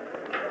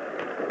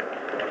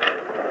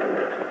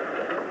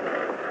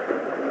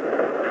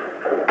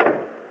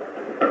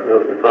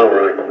 No, from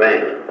Palmer at the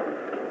bank.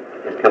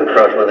 Just come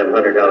across one of them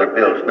 $100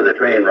 bills for the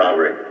train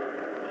robbery.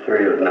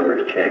 Serial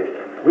numbers checked.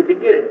 We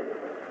could get it.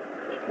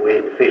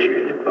 Wade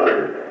Fisher's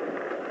deposit.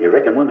 You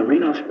reckon one of the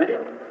Reno spent it?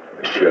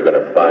 We're sure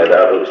gonna find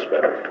out who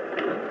spent it.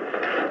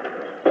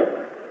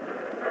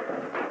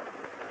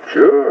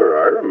 Sure,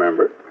 I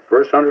remember it.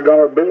 First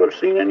 $100 bill I've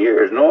seen in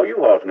years, and all you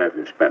Hall's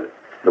nephews spent it.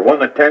 The one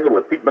that tangled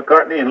with Pete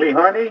McCartney and Lee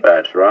Harney?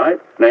 That's right.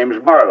 Name's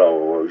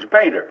Barlow. He's a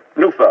painter.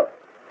 New fella.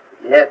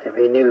 You have to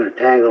be new to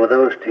tangle with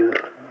those two.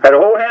 Had a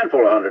whole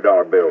handful of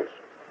 $100 bills.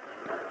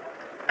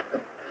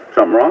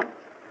 Something wrong?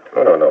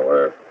 Oh,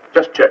 no.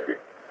 Just checking.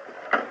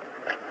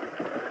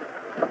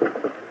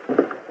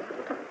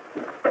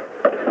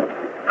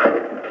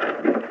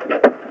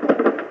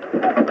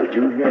 Did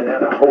you hear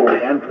that? A whole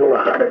handful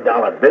of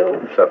 $100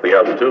 bills? Something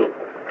else, too.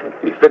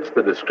 He fits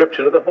the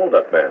description of the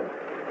holdup man.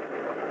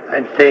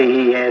 I'd say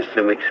he has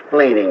some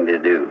explaining to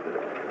do.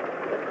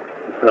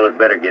 You fellas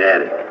better get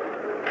at it.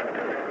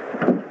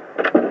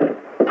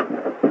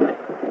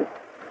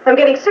 I'm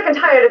getting sick and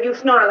tired of you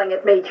snarling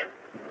at me.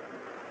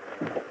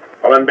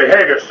 Well, then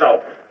behave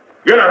yourself.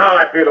 You know how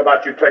I feel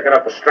about you taking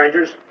up with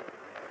strangers.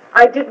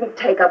 I didn't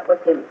take up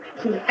with him.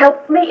 He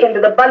helped me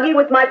into the buggy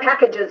with my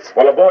packages.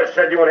 Well, the boys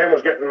said you and him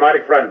was getting mighty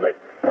friendly.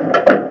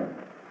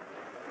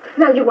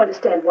 Now you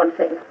understand one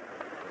thing.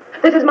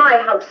 This is my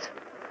house.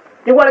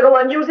 You want to go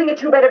on using it,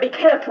 you better be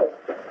careful.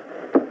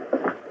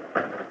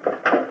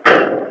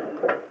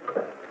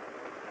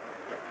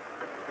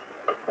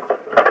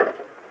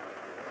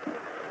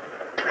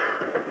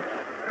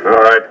 All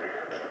right.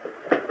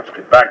 Let's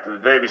get back to the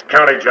Davies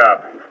County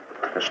job.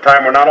 This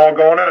time we're not all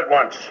going in at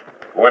once.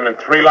 Go in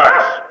 3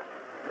 lots.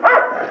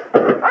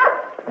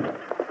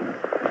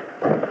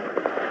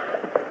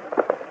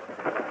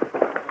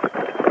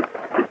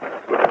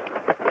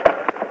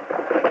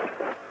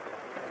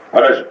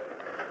 What is it?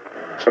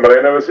 Somebody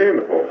I've never seen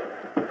before.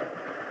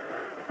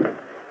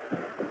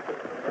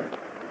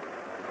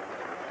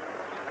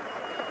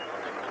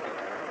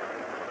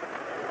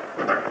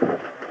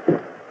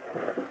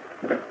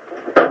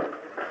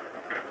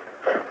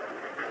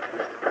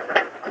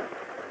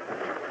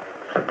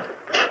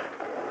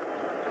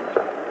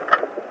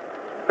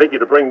 Think you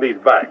to bring these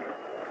back.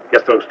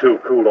 Guess those two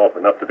cooled off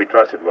enough to be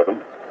trusted with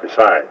them.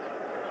 Besides,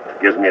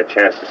 it gives me a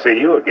chance to see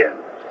you again.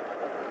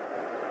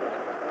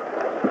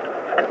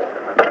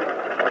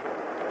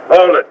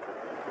 Hold it.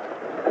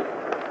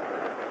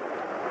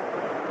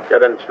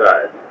 Get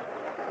inside.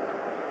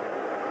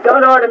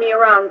 Don't order me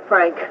around,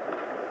 Frank.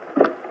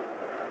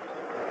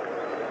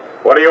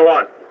 What do you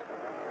want?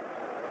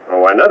 Oh,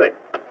 why, nothing.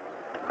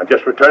 I'm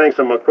just returning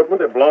some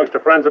equipment that belongs to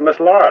friends of Miss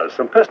Laura's,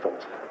 some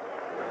pistols.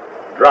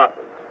 Drop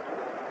them.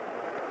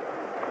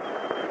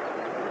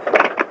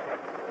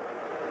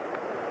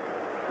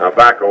 Now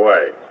back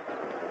away.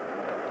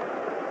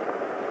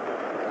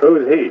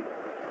 Who's he?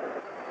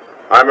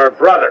 I'm her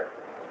brother.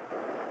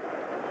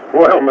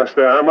 Well,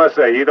 mister, I must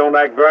say, you don't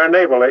act very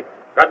neighborly.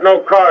 Got no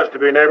cause to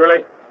be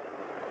neighborly.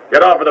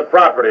 Get off of the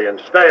property and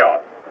stay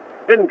off.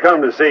 Didn't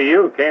come to see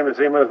you, came to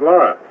see Miss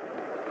Laura.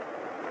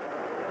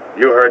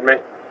 You heard me.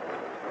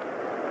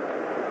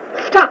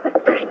 Stop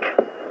it, Frank.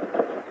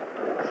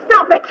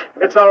 Stop it.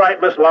 It's all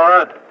right, Miss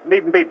Laura.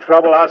 Needn't be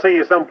trouble. I'll see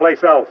you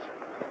someplace else.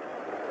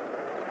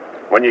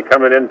 When you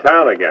coming in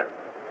town again?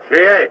 She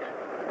ain't.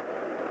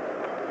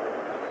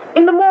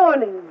 In the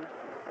morning.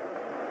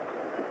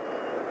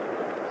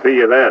 See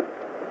you then.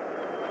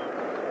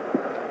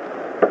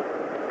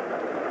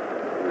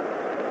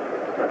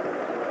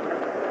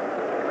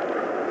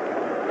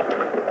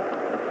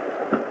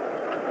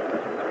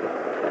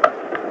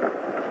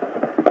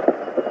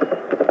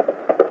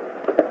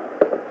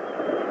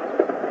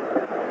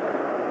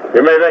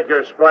 You may think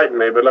you're spiting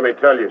me, but let me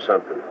tell you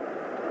something.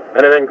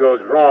 Anything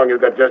goes wrong,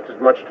 you've got just as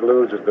much to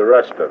lose as the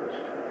rest of us.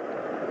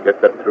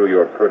 Get that through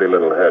your pretty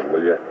little head,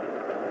 will you?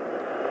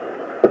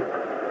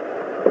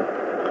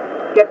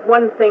 Get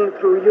one thing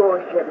through your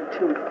head,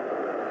 too.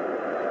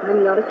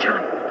 I'm not a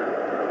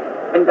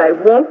child. And I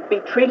won't be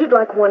treated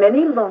like one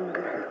any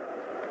longer.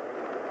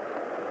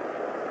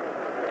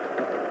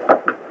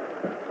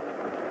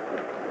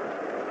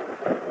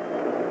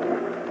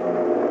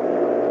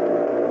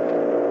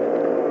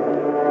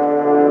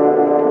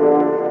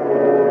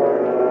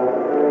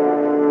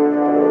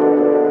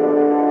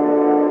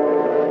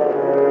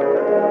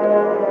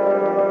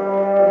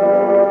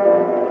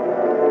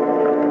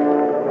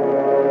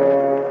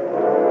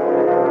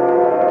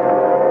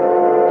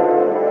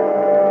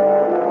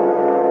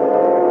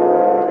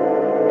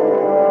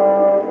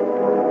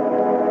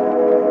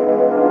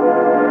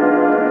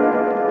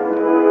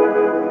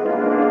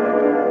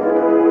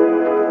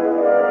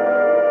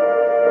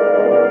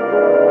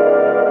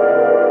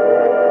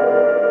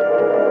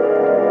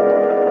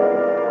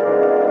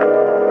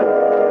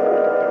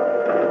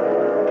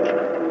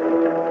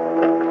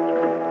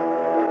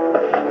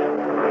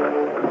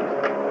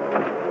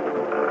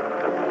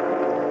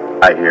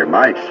 I hear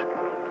mice.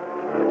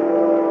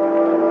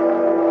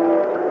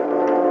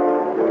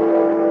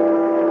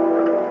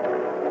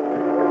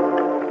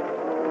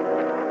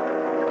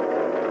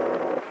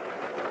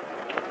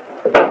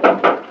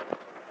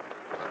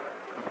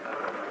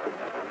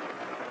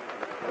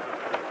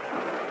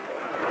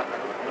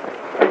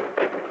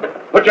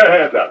 Put your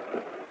hands up.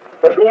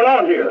 What's going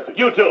on here?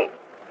 You two.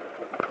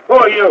 Who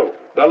are you?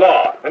 The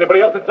law. Anybody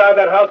else inside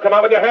that house, come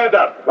out with your hands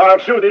up. I'll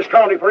sue this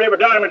county for every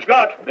dime it's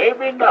got.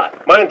 Maybe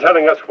not. Mind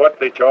telling us what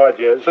the charge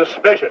is?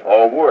 Suspicion.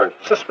 Or worse.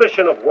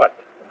 Suspicion of what?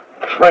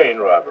 Train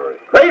robbery.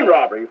 Train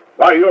robbery?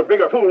 Why, you're a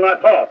bigger fool than I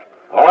thought.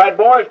 All right,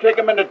 boys, take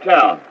him into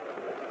town.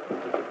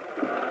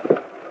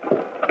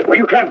 Well,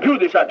 you can't do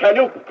this, I tell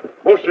you.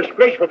 Most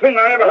disgraceful thing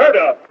I ever heard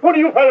of. Who do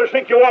you fellas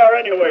think you are,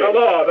 anyway? The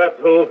law, that's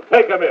who.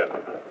 Take him in.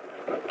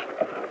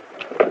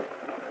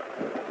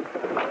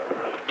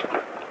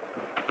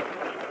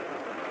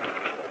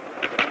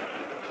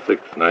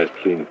 Six nice,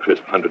 clean,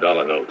 crisp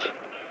 $100 notes.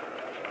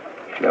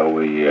 Shall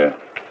we,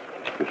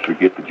 just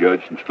forget the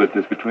judge and split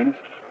this between us?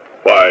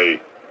 Why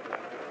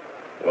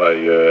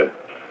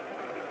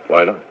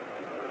not?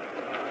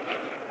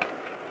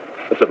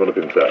 Let's have a look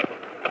inside.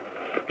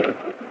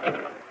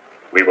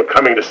 We were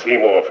coming to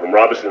Seymour from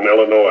Robertson,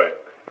 Illinois.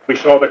 We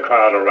saw the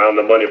crowd around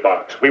the money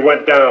box. We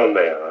went down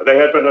there.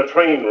 There had been a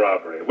train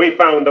robbery. We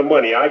found the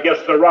money. I guess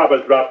the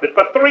robbers dropped it.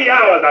 For 3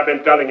 hours I've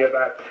been telling you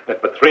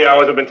that. For 3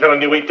 hours I've been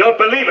telling you we don't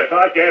believe it.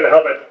 I can't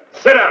help it.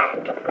 Sit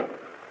down.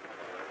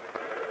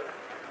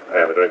 I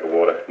have a drink of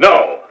water.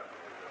 No.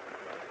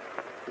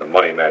 The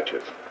money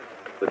matches.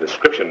 The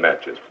description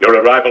matches.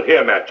 Your arrival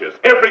here matches.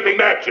 Everything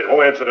matches.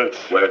 Coincidence.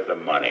 Where's the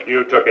money?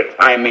 You took it.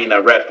 I mean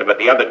the rest of it,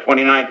 the other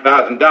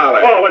 $29,000.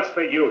 Oh, what's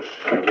the use?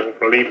 You won't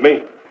believe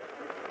me.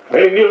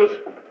 Any news?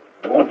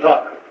 I won't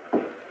talk.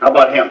 How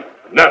about him?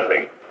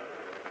 Nothing.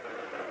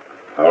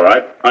 All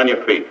right, on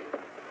your feet.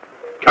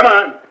 Come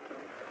on.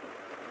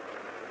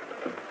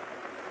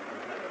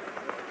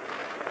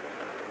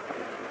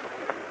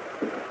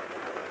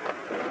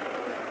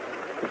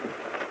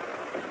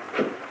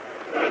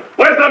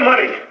 Where's the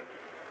money?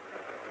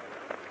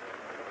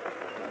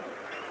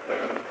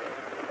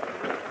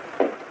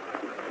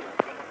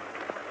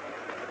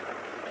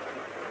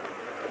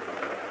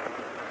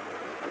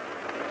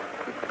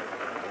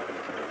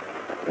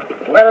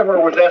 Latimer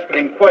was asking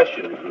him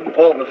questions, and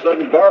all of a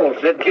sudden Barlow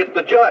said, "Get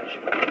the judge."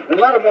 And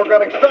Latimer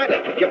got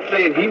excited. He kept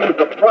saying he was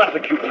the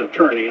prosecuting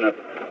attorney, and if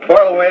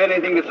Barlow had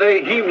anything to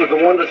say, he was the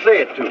one to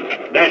say it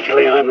to.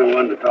 Naturally, I'm the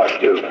one to talk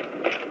to.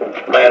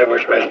 Latimer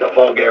tries to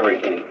hog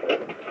everything.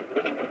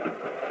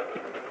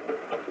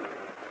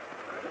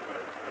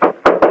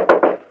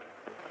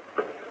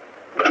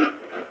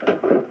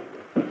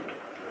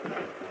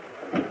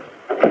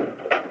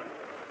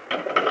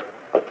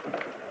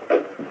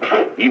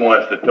 He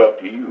wants to talk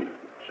to you.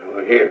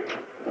 So here,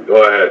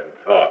 go ahead,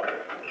 talk.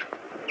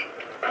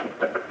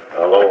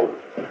 Hello.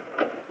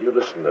 You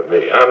listen to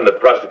me. I'm the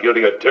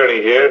prosecuting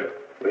attorney here.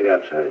 Wait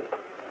outside.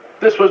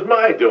 This was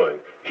my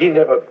doing. He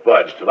never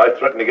budged till I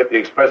threatened to get the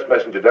express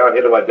messenger down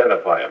here to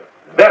identify him.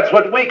 That's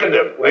what weakened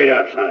him. Wait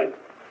outside.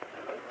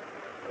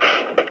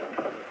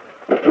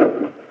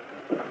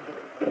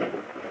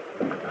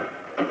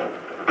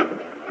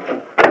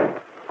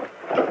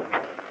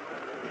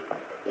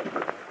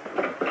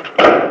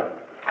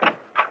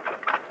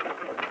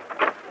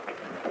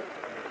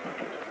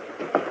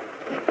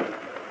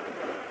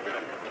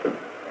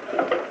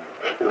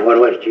 Now, what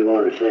else do you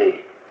want to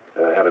say?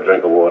 Have a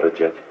drink of water,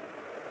 Judge.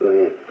 Go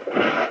ahead.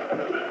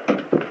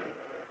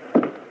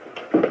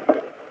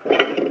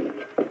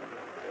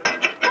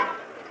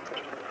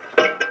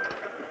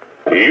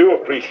 Do you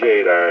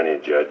appreciate irony,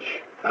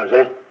 Judge? How's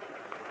that?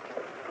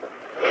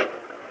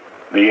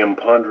 The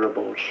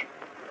imponderables.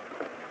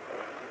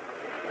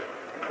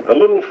 The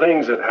little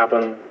things that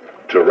happen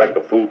to wreck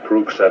a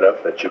foolproof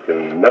setup that you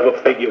can never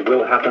figure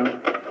will happen.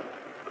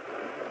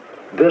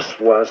 This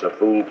was a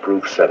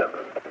foolproof setup.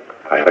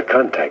 I had a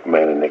contact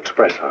man in the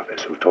express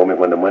office who told me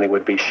when the money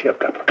would be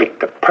shipped. I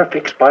picked the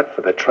perfect spot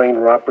for the train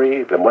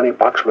robbery. The money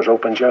box was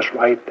open just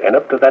right. And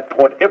up to that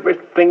point,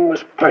 everything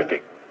was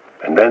perfect.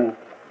 And then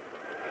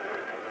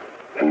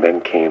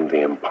came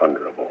the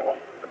imponderable.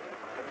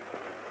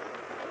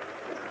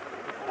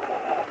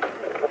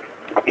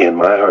 In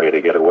my hurry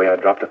to get away, I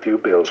dropped a few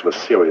bills with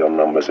serial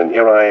numbers, and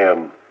here I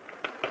am.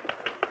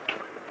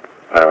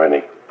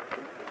 Irony.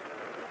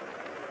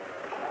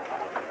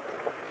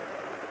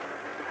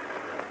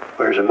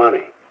 Where's the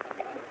money?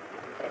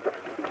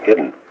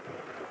 Hidden.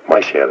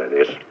 My share, that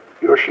is.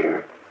 Your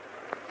share?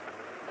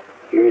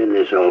 You're in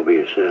this all by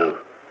yourself.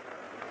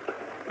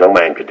 No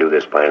man could do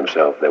this by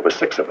himself. There were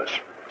 6 of us.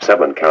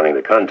 7 counting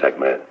the contact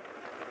man.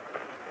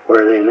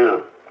 Where are they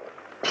now?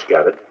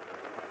 Scattered.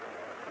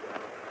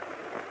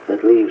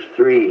 That leaves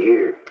 3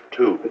 here.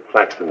 2,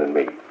 Claxton and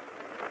me.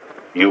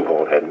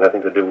 U-Haul had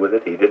nothing to do with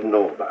it. He didn't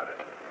know about it.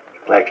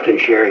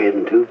 Claxton's share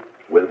hidden too?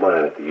 With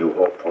mine at the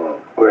U-Haul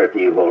farm. Where at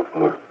the U-Haul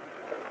farm?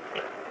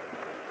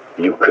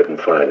 You couldn't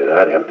find it.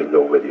 I'd have to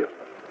go with you.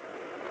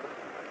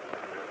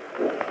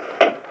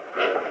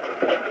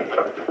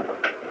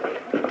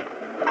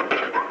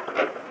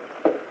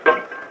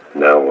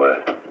 Now,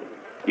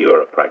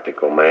 you're a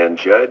practical man,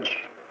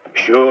 Judge.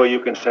 Sure, you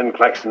can send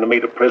Claxton to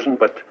me to prison,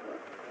 but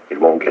it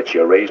won't get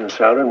you a raise in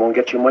salary and won't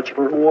get you much of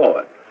a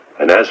reward.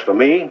 And as for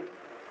me,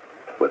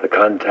 with a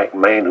contact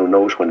man who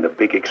knows when the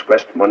big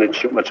express money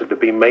shipments are to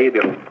be made,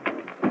 it'll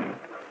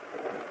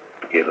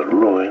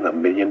ruin $1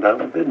 million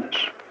business.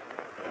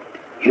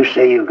 You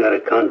say you've got a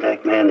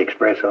contact man in the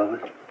express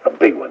office? A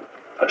big one.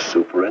 A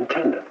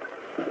superintendent.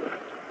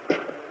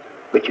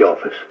 Which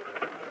office?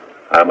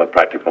 I'm a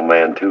practical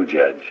man too,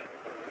 Judge.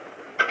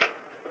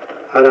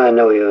 How do I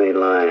know you ain't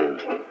lying?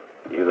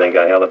 You think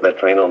I held up that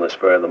train on the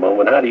spur of the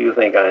moment? How do you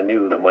think I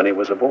knew the money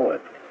was aboard?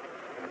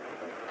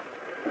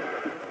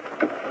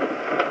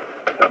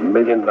 $1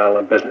 million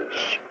business,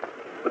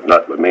 but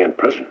not with me in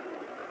prison.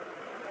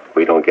 If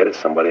we don't get it,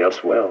 somebody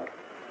else will.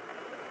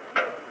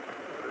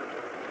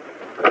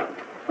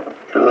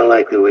 I don't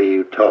like the way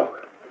you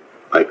talk,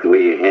 like the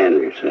way you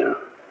handle yourself.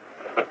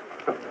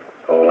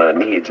 All I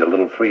need's a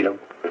little freedom.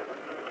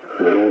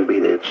 And it won't be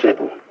that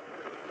simple.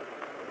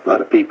 A lot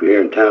of people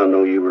here in town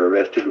know you were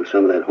arrested with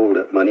some of that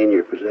hold-up money in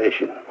your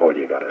possession. All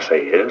you gotta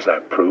say is, I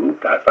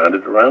proved I found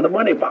it around the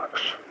money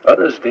box.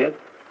 Others did.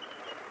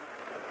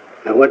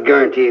 Now, what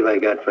guarantee have I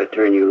got if I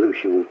turn you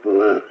loose you won't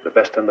pull out? The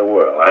best in the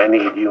world. I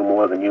need you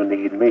more than you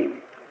need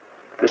me.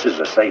 This is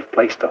a safe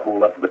place to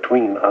hold up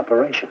between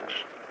operations.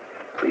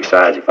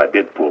 Besides, if I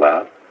did pull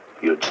out,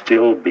 you'd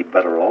still be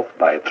better off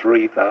by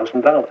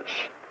 $3,000.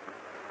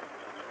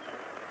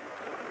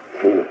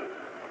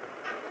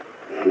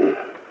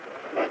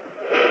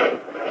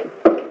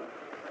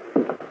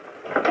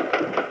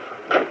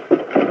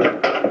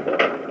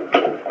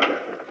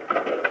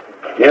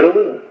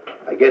 Gentlemen,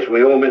 I guess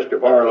we owe Mr.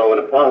 Barlow an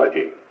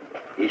apology.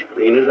 He's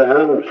clean as a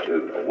hound's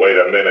tooth. Wait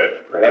a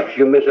minute. Perhaps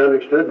you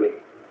misunderstood me.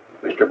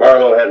 Mr.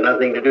 Barlow had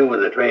nothing to do with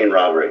the train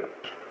robbery.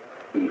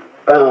 He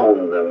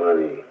found the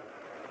money.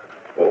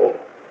 Oh,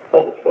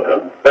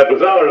 well, that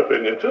was our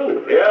opinion,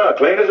 too. Yeah,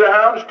 clean as a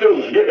hound's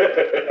tooth.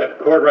 If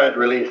Courtright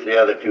released the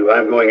other 2,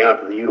 I'm going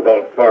out to the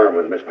U-Haul farm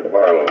with Mr.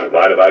 Barlow.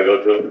 Mind if I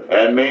go, too?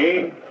 And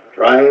me?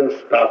 Try and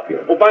stop you.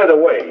 Oh, by the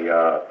way,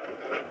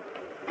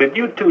 did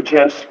you 2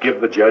 gents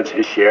give the judge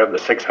his share of the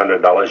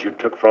 $600 you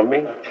took from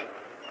me?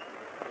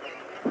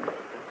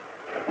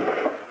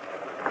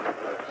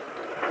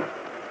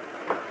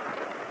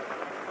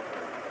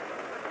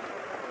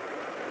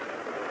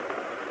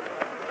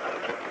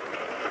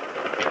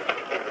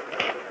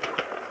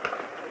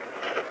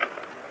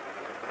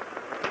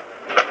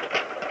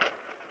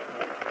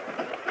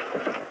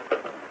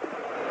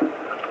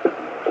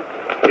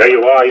 There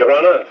you are, Your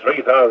Honor,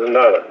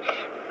 $3,000.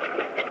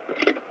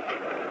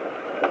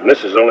 And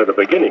this is only the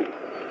beginning.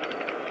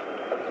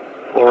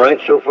 All right,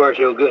 so far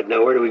so good.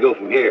 Now, where do we go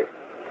from here?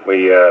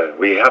 We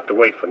have to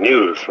wait for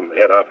news from the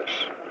head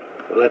office.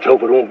 Well, let's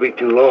hope it won't be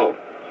too long.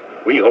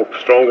 We hope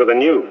stronger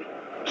than you,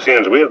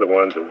 since we're the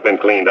ones who've been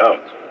cleaned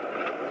out.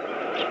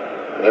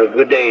 Well,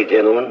 good day,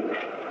 gentlemen.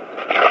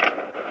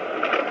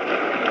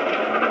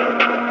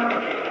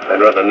 I'd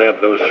rather nab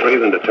those three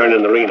than to turn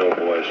in the Reno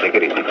boys. Take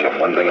it easy, Jim.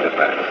 One thing at a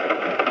time.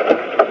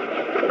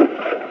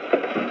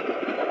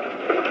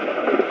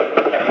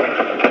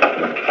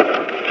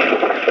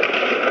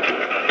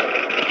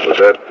 Was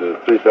that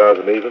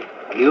 3,000 even?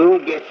 You'll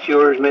get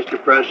yours, Mr.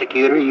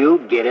 Prosecutor. You'll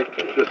get it.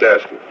 Just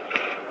asking.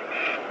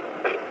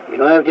 You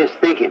know, I was just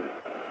thinking.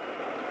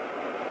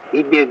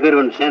 He'd be a good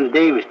one to send to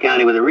Davis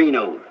County with the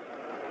Renos.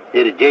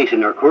 Instead of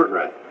Jason or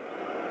Courtright.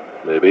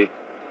 Maybe.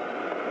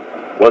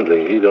 One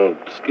thing, he don't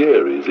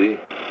scare, is he?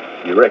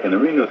 You reckon the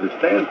Renos will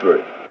stand for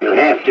it? You'll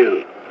have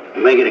to.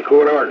 We'll make it a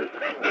court order.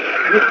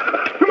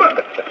 Come on.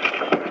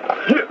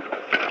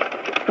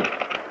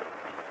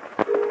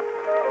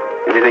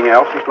 Anything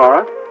else, Miss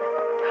Laura?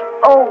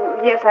 Oh,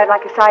 yes, I'd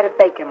like a side of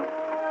bacon.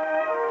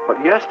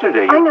 But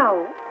yesterday... I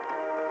know.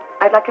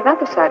 I'd like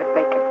another side of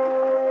bacon.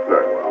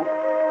 Very well.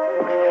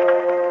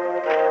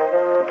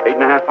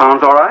 8.5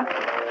 pounds, all right?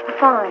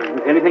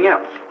 Fine. Anything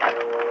else?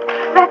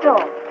 That's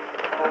all.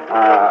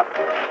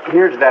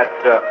 Here's that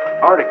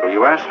article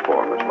you asked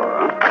for, Miss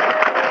Laura.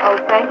 Oh,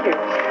 thank you.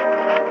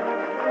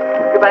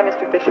 Goodbye,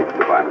 Mr. Fisher.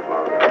 Goodbye, Miss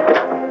Laura.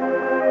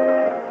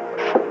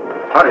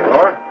 Howdy,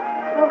 Laura.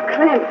 Oh,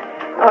 Clint.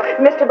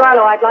 Mr.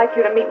 Barlow, I'd like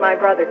you to meet my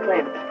brother,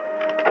 Clint.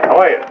 How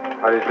are you?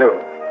 How do you do?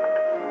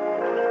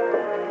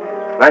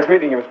 Nice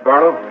meeting you, Mr.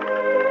 Barlow.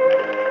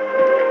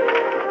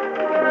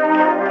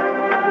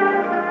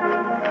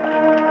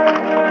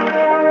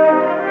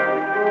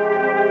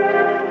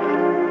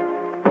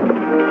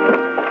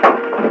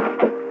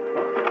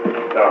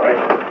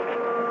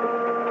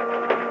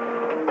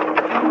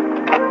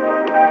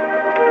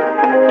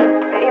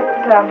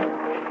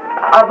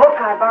 A book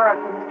I borrowed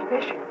from Mr.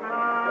 Fisher.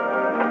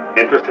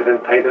 Interested in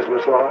painters,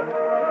 Miss Laura?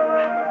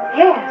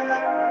 Yes.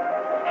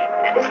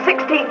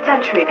 16th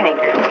century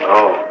painters.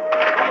 Oh.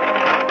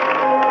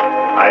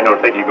 I don't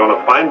think you're going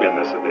to find me in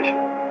this edition.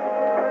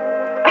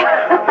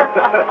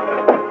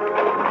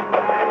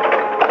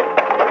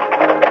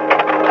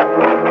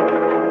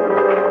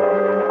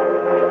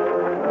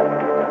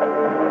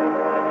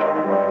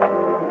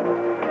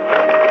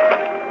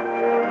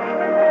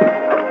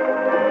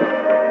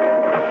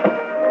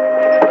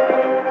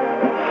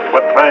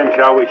 What time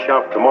shall we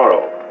shop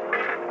tomorrow?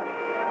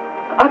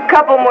 A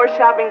couple more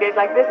shopping days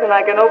like this and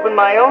I can open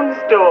my own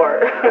store.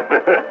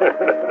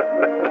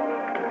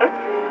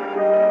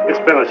 It's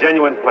been a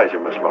genuine pleasure,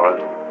 Miss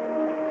Laura.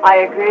 I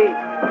agree.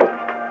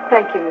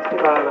 Thank you, Mr.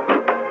 Barlow.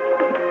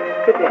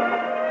 Good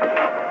day.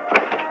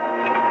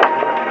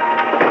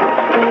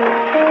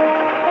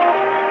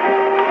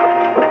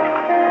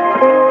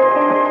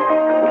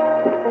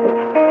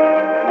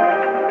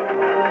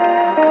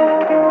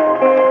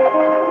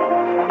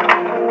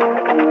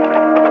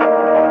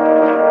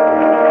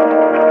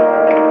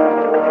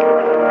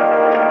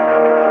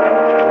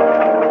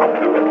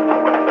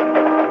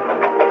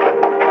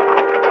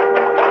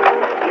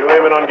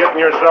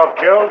 Yourself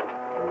killed?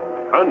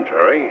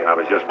 Contrary, I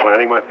was just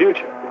planning my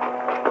future.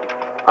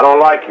 I don't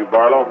like you,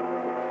 Barlow.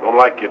 Don't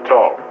like you at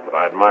all, but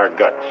I admire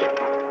guts.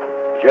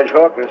 Judge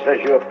Hawkins says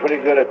you're pretty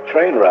good at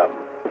train robbing.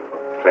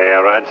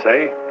 Fair, I'd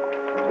say.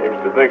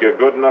 Seems to think you're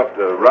good enough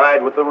to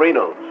ride with the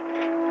Renos.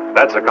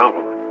 That's a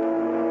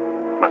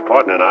compliment. My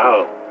partner and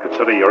I'll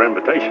consider your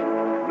invitation.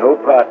 No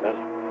partners.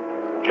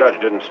 The judge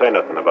didn't say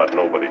nothing about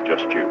nobody,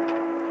 just you.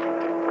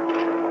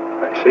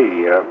 I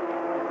see.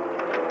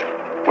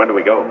 When do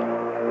we go?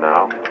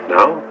 Now?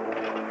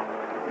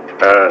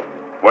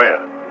 Where?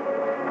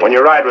 When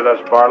you ride with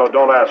us, Barlow,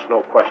 don't ask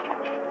no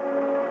questions.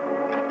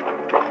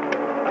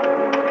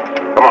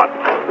 Come on.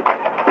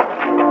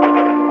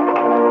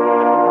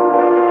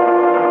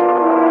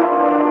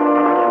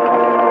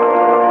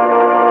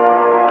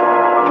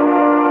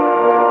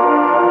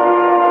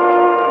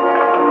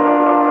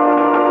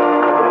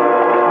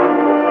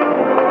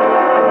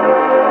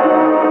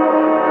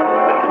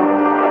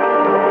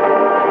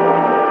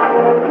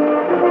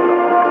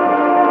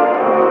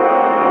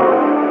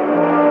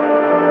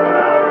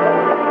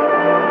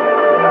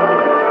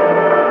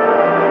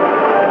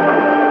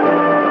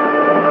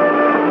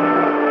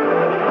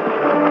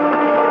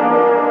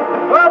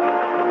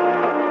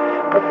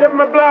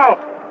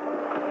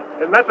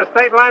 Isn't that the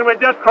state line we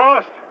just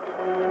crossed?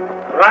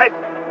 Right?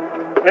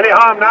 Any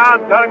harm now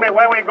in telling me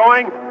where we're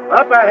going?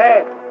 Up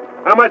ahead.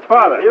 How much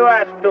farther? You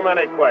ask too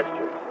many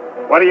questions.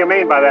 What do you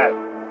mean by that?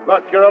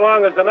 Look, you're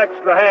along as an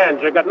extra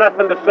hand. You got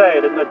nothing to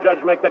say. Didn't the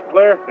judge make that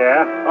clear?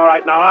 Yeah. All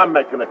right, now I'm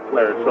making it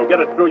clear, so get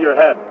it through your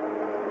head.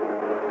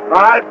 All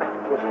right,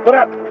 we'll split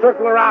up,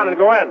 circle around, and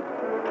go in.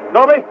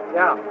 Noby?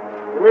 Yeah.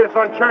 You meet us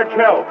on Church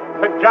Hill.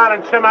 Pick John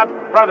and Sim up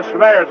in front of the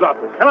surveyor's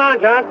office. Come on,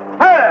 John.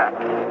 Hey!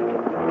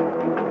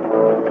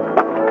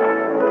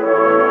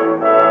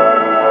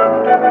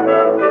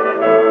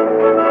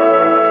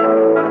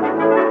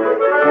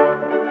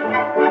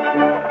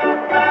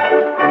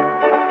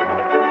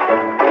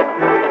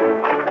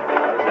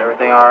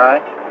 Everything all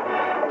right?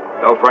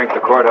 No, Frank, the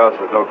courthouse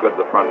is no good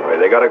the front way.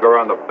 They got to go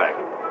around the back.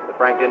 But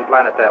Frank didn't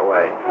plan it that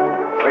way.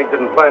 Frank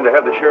didn't plan to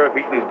have the sheriff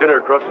eating his dinner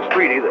across the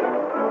street either.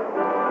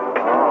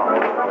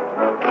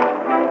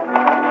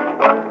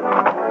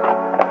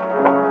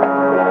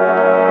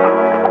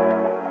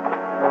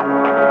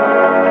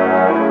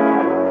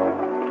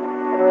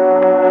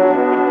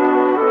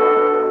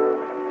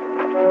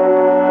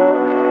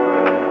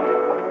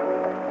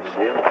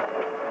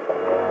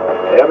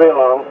 Help me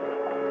along.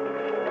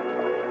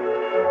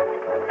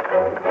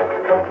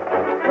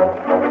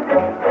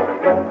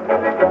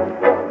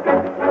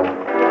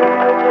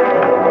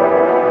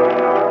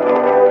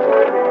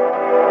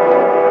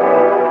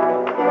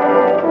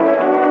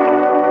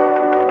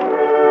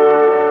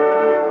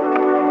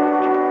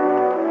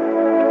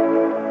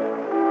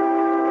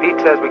 Pete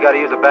says we got to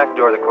use the back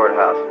door of the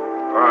courthouse.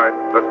 All right,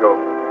 let's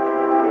go.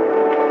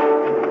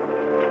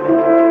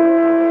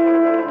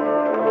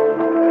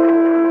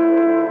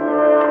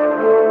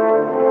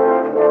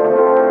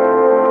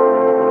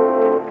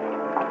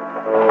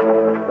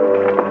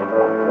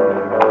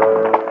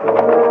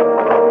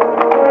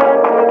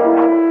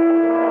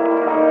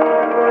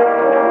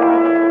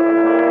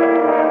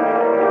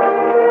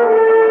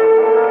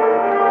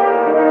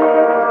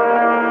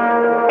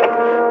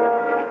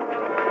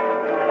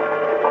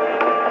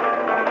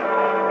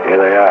 Here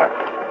they are.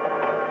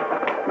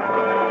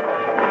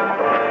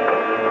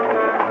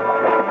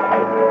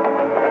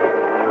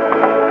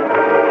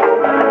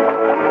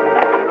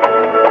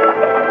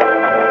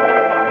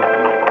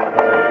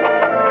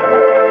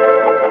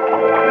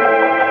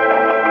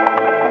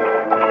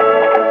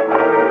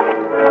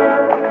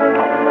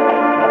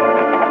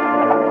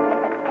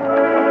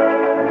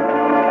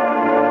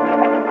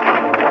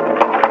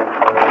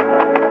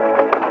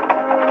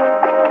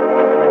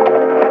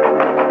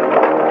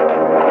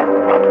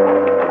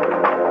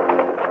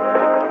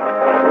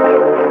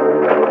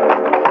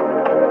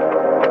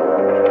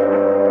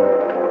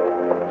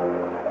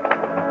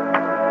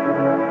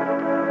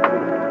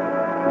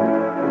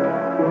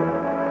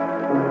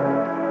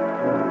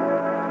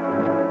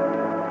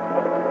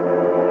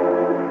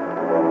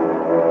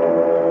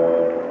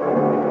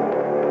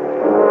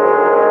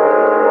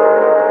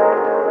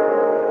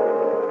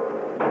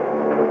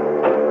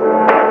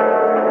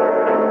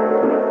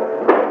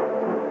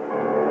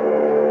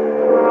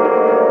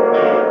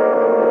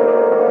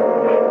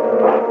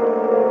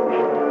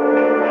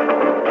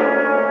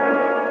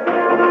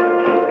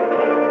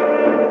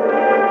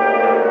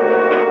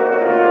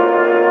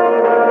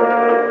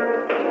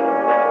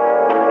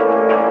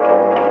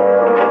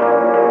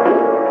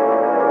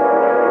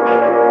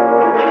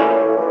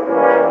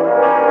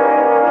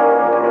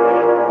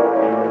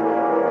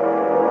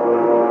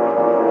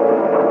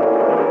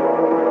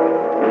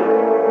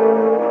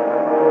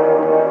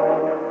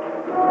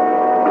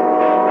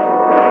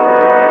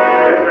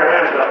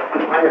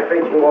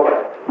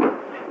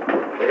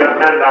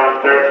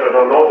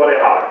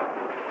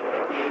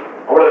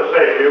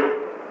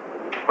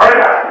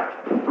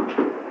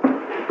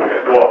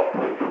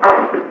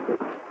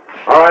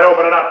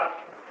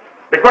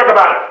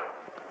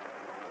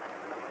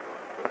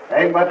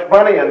 Ain't much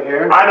money in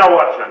here. I know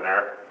what's in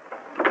there.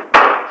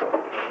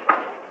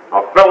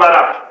 I'll fill that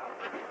up.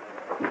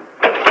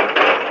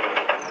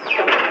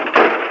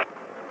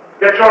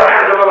 Get your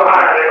hands a little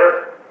higher, neighbor.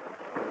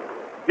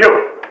 You,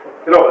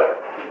 get over there.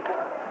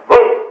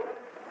 Move.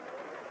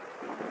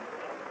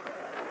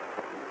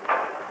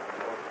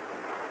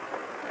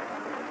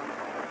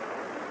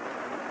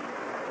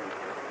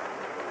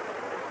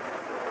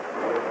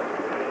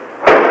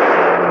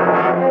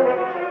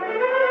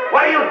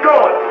 What are you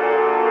doing?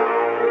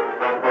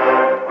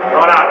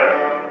 Going out there.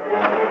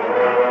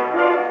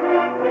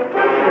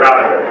 You're out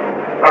there.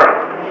 Hurry.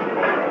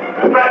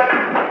 Back.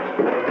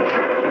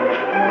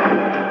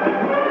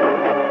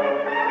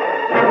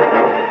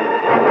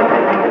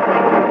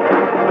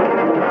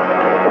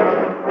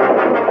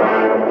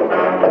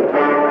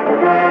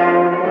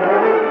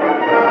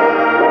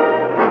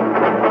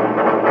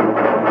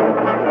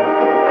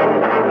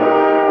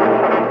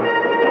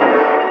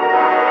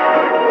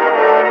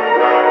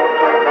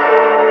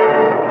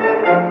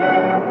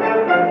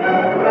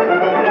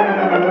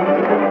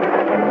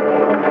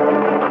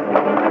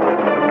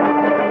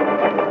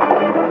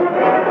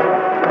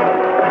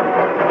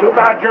 Too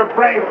bad your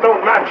brains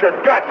don't match your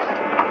guts.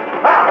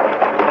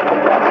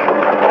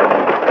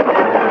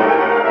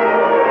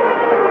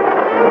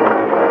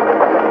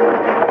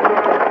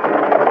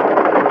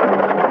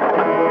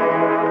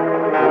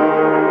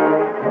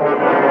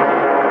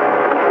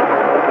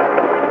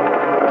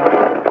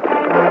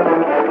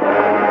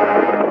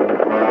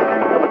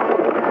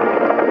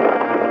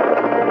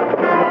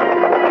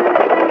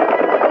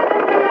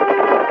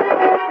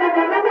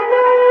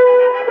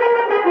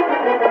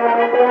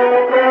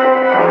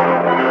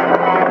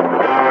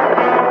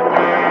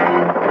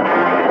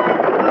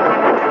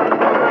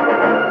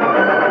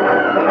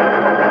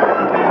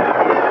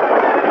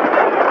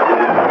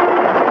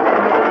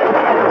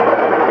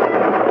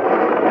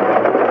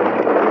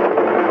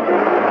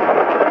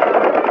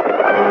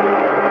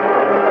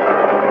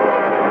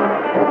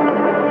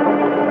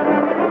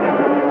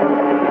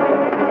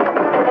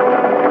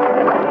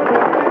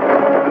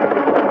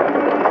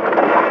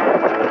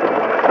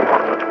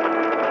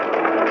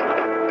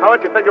 How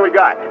much you figure we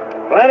got?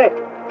 Plenty.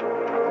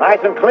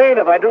 Nice and clean,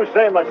 if I do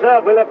say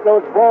myself. We left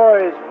those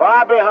boys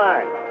far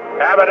behind.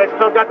 Yeah, but they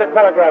still got the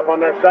telegraph on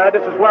their side.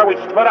 This is where we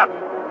split up.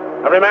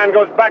 Every man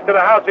goes back to the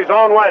house his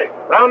own way.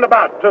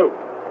 Roundabout, too.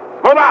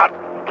 Move out!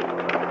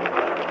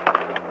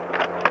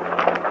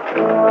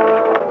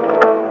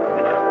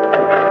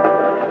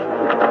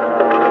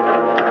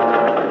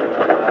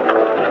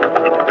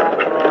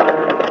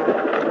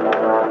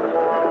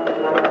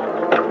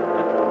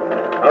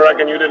 I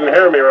reckon you didn't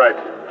hear me right.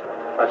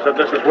 I said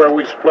this is where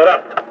we split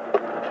up.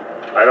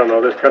 I don't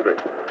know this country.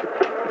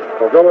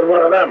 Well, go with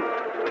one of them.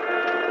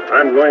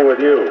 I'm going with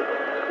you.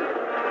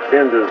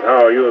 Seems as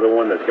how you're the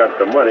one that's got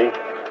the money.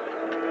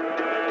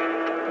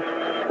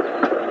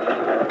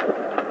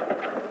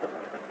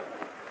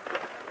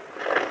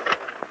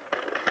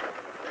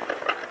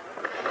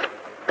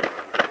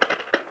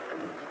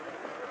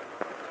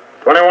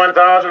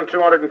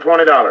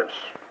 $21,220.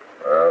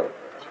 Well,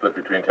 split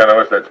between 10 of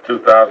us, that's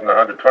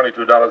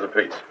 $2,122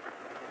 apiece.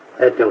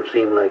 That don't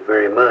seem like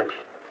very much.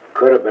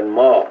 Could have been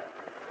more.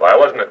 Why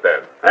wasn't it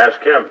then?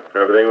 Ask him.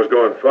 Everything was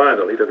going fine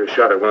till he took a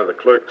shot at one of the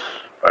clerks.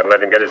 If I'd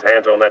let him get his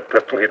hands on that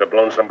pistol, he'd have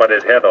blown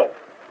somebody's head off.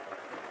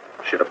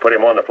 Should have put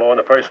him on the floor in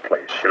the first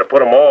place. Should have put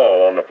them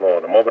all on the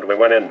floor the moment we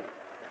went in.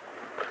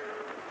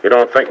 You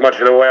don't think much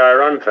of the way I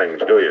run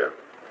things, do you?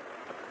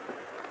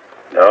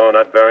 No,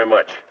 not very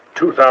much.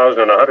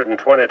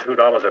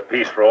 $2,122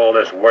 apiece for all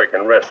this work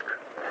and risk.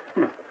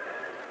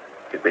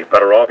 You'd be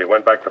better off if you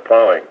went back to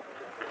plowing.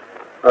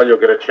 Well, you'll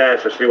get a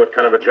chance to see what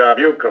kind of a job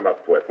you come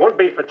up with. One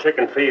beef a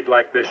chicken feed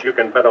like this, you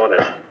can bet on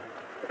it.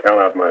 Count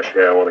out my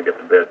share. I want to get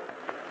to bed.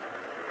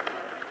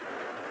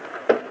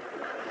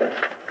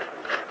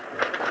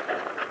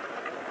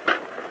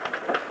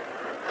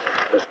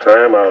 This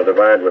time I'll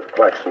divide with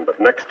Claxton, but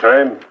next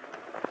time,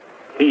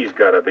 he's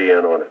got to be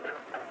in on it.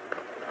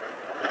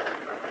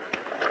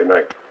 Good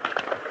night.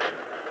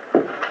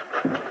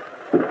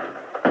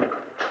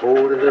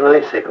 Old as an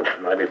icicle.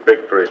 Mighty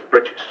big for his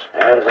britches.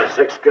 There's a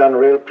 6-gun,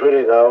 real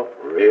pretty, though.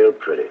 Real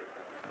pretty.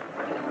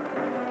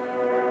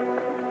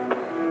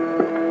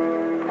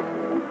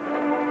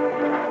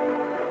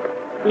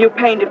 You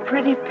paint a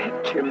pretty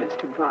picture,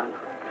 Mr. Barlow.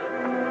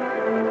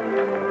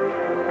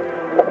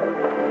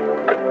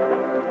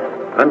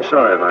 I'm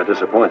sorry if I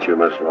disappoint you,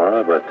 Miss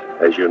Laura, but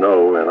as you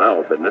know, in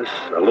our business,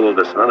 a little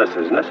dishonest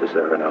is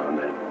necessary now and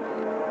then.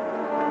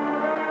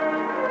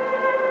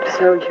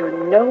 So you're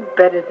no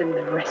better than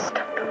the rest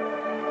of them.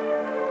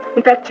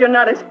 In fact, you're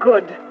not as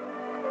good.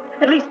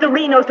 At least the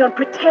Renos don't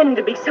pretend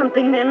to be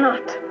something they're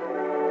not.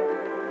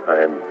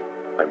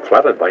 I'm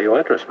flattered by your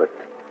interest, but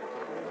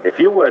if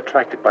you were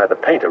attracted by the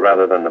painter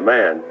rather than the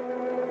man,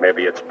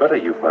 maybe it's better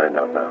you find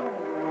out now.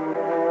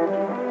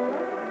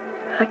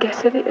 I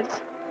guess it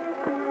is.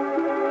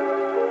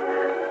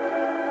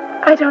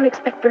 I don't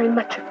expect very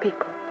much of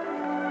people.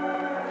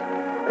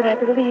 But I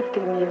believed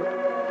in you.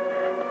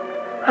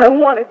 I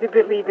wanted to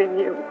believe in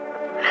you.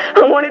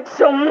 I wanted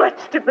so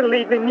much to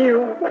believe in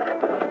you.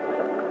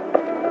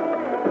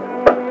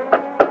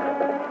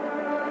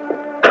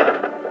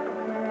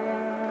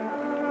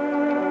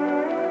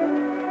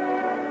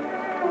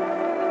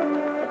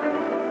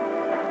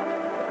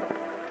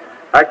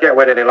 I can't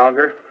wait any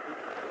longer.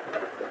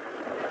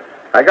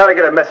 I gotta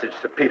get a message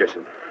to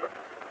Peterson.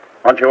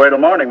 Why don't you wait till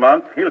morning,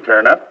 Monk? He'll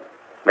turn up.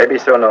 Maybe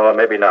so, Noah,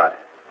 maybe not.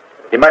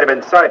 He might have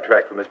been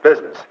sidetracked from his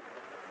business.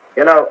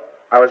 You know,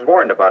 I was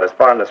warned about his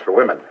fondness for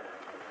women.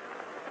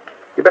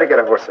 You better get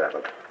a horse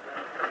saddled.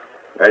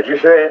 As you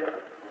say it.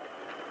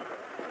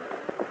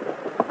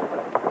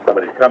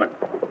 Somebody's coming.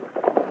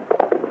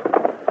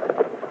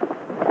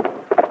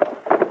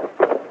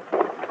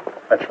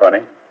 That's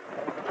funny.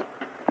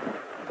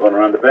 Going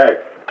around the back.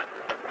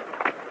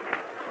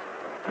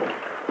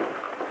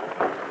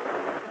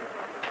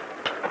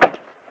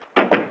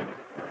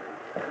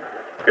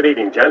 Good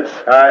evening, gents.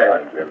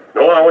 Hi, Jim.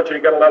 No, I want you to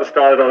get a letter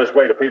started on his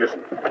way to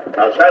Peterson.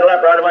 I'll saddle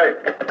up right away.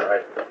 All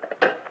right.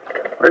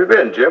 Where you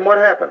been, Jim? What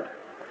happened?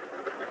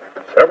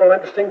 Several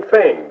interesting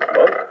things,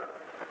 Monk.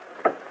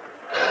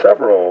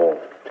 Several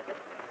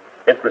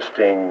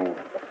interesting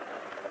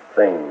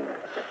things.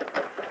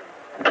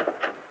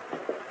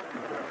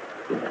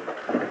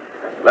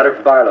 Letter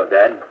for Barlow,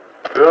 Dad.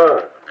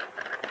 Good.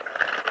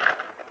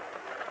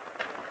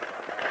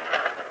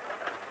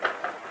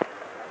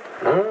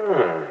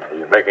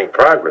 He's making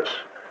progress.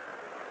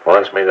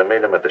 Wants me to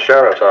meet him at the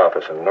sheriff's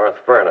office in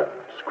North Vernon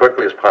as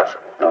quickly as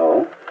possible.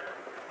 Oh?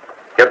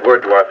 Get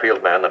word to our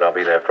field man that I'll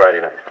be there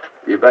Friday night.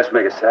 You best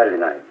make it Saturday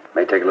night.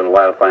 May take a little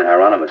while to find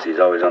Hieronymus. He's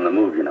always on the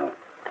move, you know.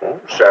 Oh,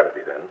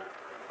 Saturday, then.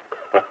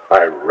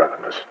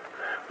 Hieronymus.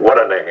 What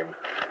a name.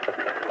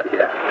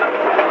 Yeah.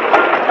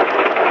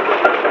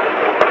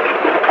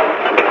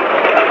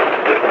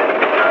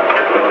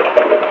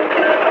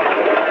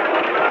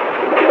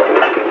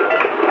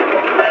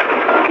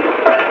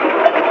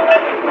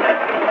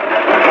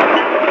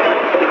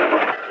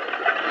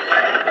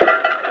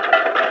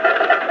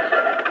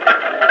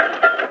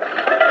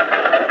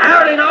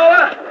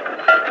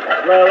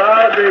 Well,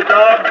 I'll be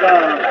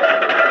doggone.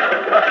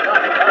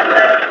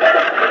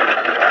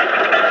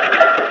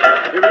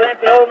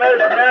 old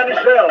medicine man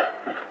himself.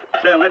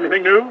 Sell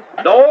anything new?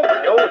 No,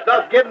 the old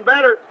stuff's getting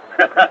better.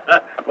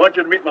 Want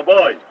you to meet my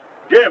boys.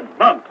 Jim,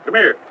 Monk, come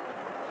here.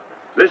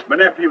 This my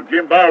nephew,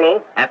 Jim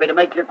Barlow. Happy to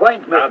make your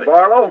acquaintance, Mr.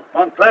 Barlow.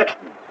 On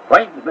Claxton.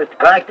 Acquaintance, Mr.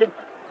 Claxton.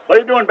 What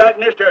are you doing back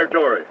in this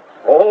territory?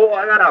 Oh,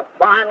 I got a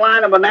fine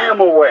line of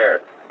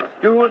enamelware.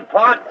 Stewing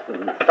pots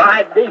and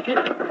side dishes.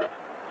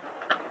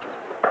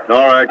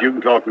 All right, you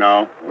can talk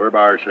now. We're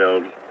by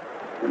ourselves.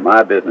 In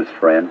my business,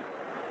 friend,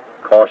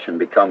 caution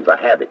becomes a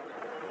habit.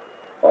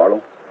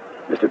 Barlow,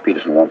 Mr.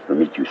 Peterson wants to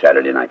meet you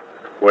Saturday night.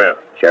 Where?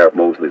 Sheriff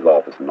Mosley's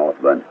office in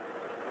North London.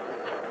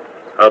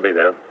 I'll be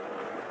there.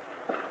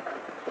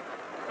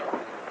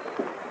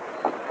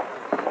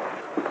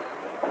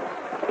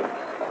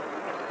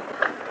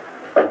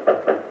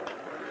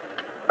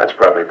 That's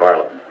probably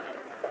Barlow.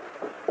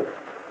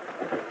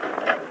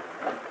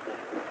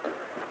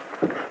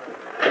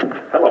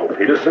 Hello,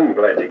 Peterson.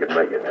 Glad you could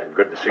make it.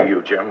 Good to see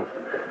you, Jim.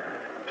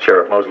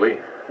 Sheriff Mosley.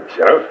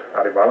 Sheriff.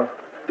 Howdy, Barlow.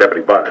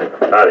 Deputy Barlow.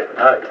 Howdy.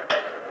 Howdy.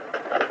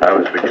 I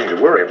was beginning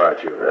to worry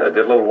about you. Did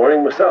a little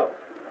worrying myself.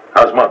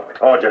 How's Monk?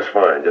 Oh, just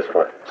fine, just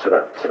fine. Sit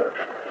down, sit down.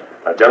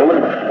 Now,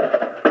 gentlemen,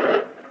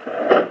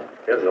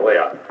 here's the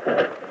layout.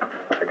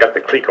 I got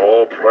the clique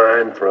all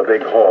primed for a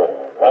big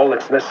haul. All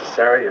that's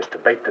necessary is to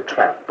bait the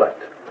trap, but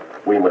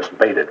we must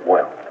bait it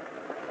well.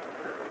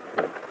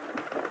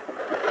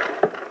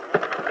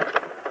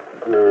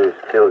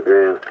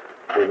 Telegram,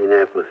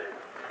 Indianapolis.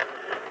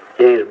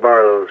 James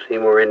Barlow,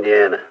 Seymour,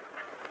 Indiana.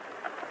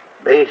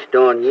 Based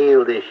on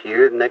yield this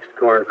year, the next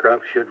corn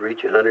crop should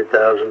reach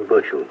 100,000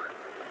 bushels,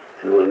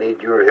 and we'll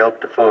need your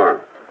help to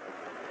farm.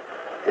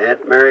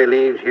 Aunt Mary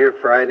leaves here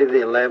Friday the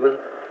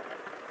 11th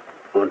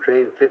on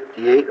train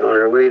 58 on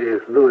her way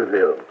to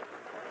Louisville.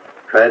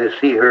 Try to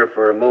see her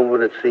for a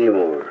moment at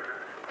Seymour.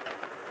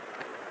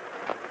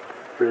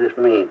 What does this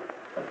mean?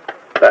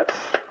 That's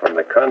from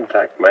the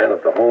contact man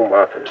of the home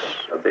office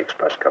of the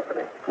express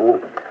company.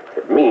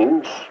 It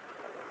means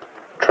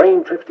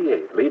train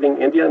 58 leaving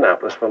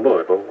Indianapolis for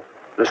Louisville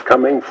this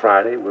coming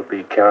Friday will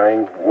be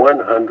carrying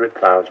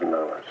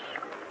 $100,000.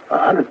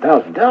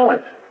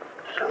 $100,000?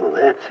 So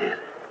that's it.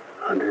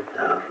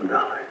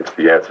 $100,000. It's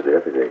the answer to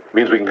everything. It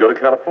means we can go to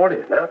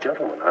California. Now,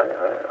 gentlemen,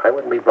 I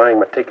wouldn't be buying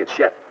my tickets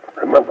yet.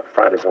 Remember,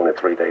 Friday's only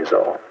 3 days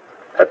off.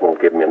 That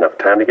won't give me enough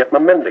time to get my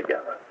men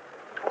together.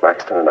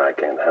 Claxton and I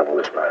can't handle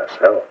this by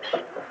ourselves.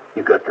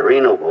 You got the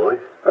Reno boy.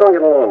 I don't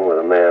get along with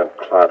them. They're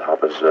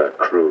clodhoppers'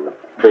 crew.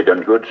 They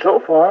done good so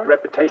far.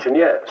 Reputation,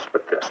 yes,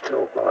 but they're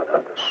still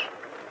clodhoppers.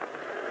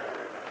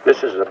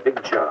 This is a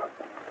big job.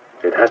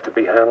 It has to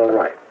be handled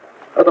right.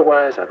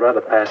 Otherwise, I'd rather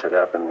pass it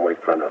up and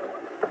wait for another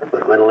one.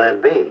 But when'll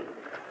that be?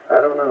 I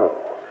don't know.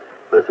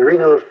 But the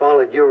Renos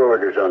followed your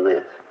orders on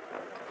this.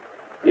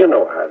 You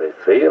know how they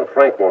feel.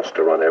 Frank wants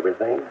to run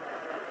everything.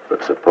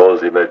 But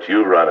suppose he let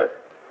you run it.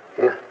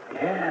 Yeah.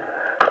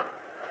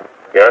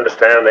 You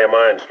understand? They're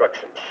my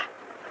instructions.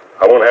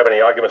 I won't have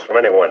any arguments from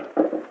anyone.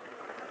 Well,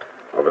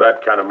 for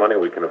that kind of money,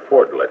 we can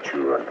afford to let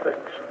you run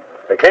things.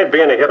 There can't be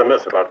any hit or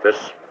miss about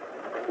this.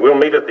 We'll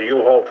meet at the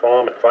U-Haul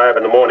farm at 5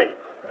 in the morning.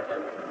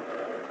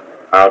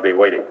 I'll be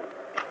waiting.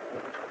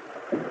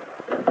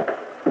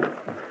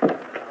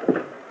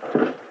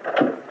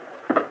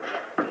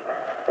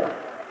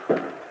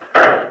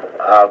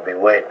 I'll be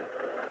waiting.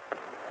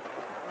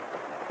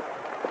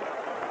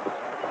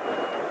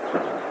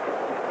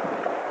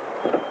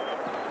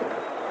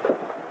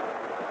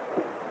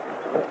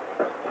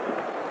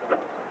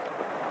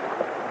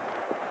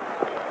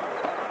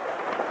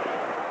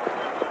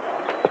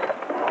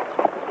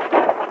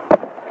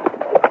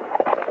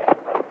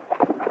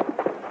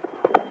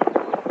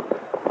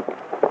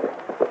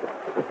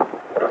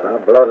 I'll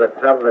blow the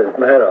top of his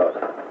head off.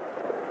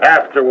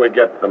 After we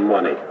get the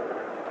money.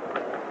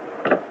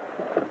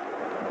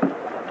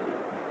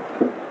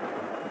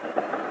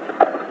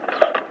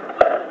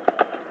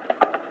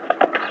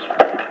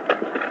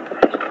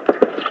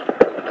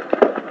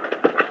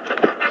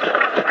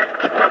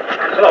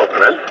 Hello,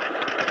 friend.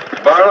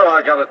 Barlow,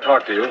 I gotta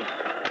talk to you.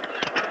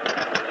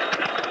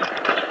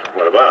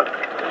 What about?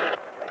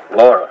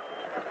 Laura.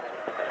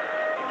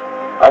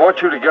 I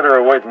want you to get her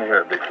away from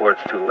here before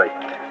it's too late.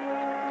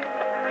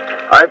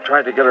 I've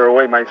tried to get her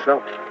away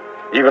myself.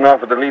 Even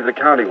offered to leave the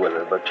county with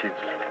her, but she's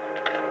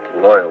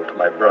loyal to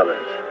my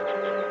brothers.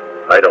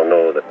 I don't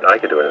know that I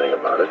could do anything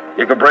about it.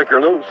 You can break her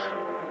loose.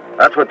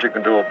 That's what you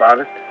can do about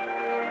it.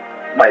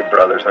 My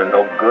brothers are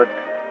no good.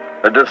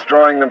 They're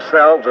destroying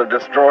themselves, they're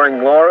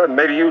destroying Laura, and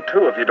maybe you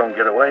too if you don't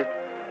get away.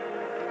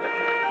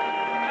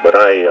 But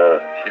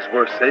She's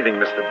worth saving,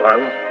 Mr.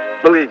 Barlow.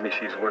 Believe me,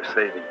 she's worth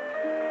saving.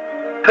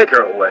 Take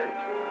her away.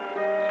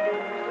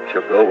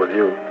 She'll go with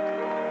you.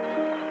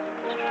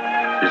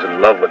 She's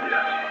in love with you.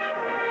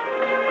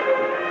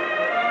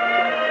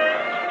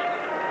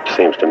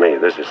 Seems to me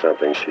this is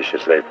something she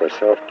should say for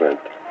herself, Clint.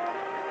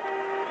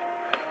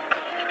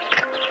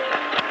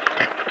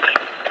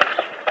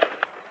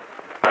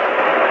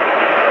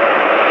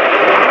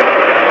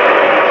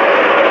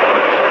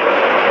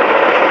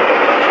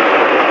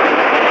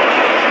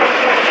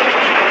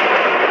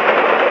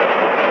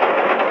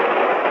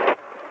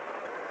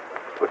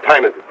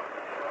 time is it?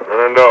 I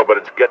don't know, but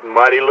it's getting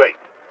mighty late.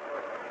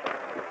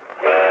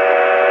 Here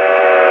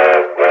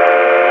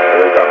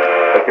we come.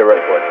 Let's get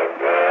ready for it.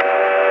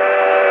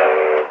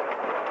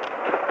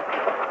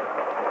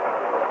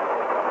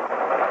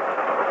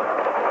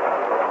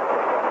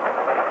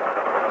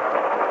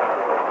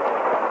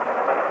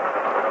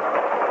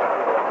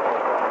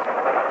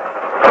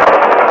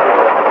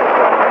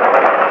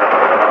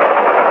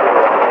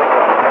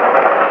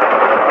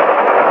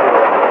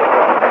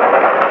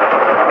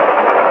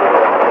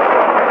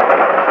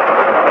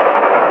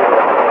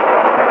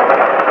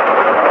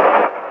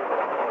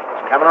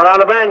 Around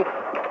the bend.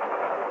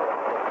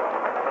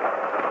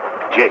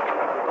 Jake,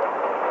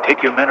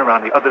 take your men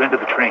around the other end of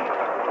the train.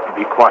 And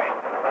be quiet.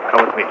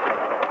 Come with me.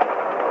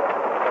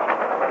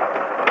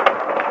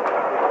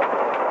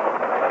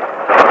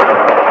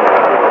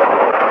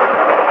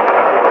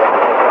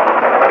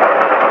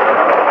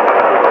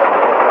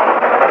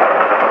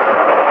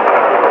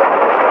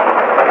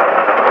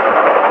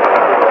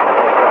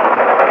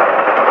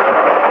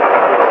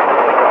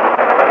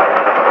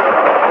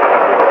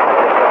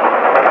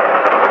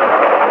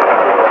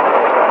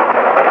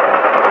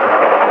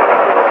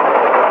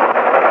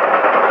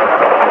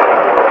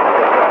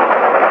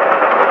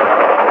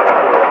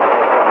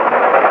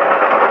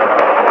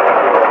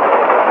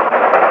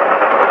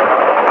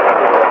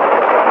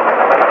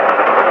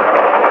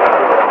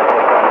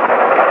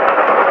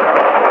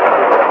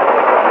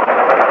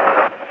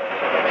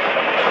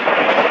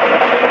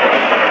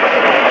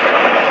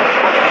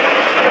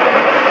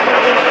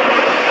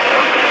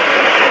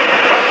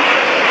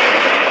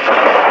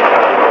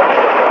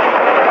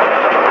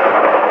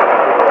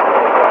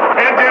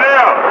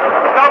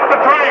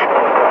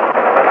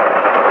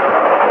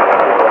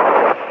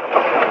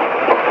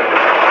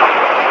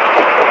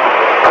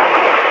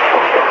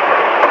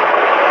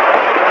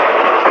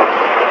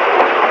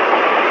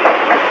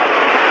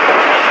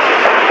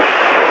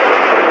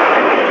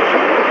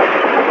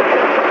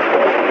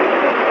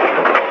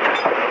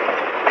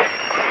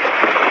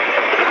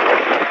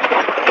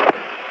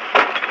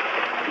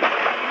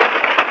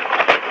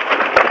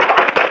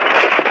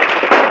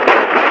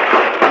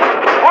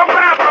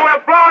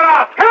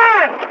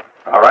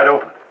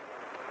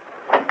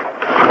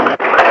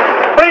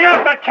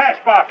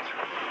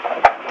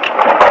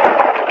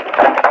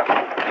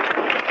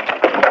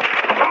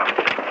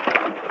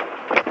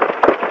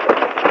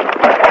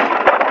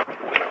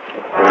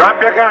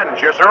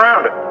 You're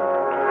surrounded.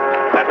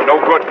 That no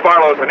good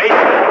Barlow's an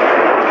agent.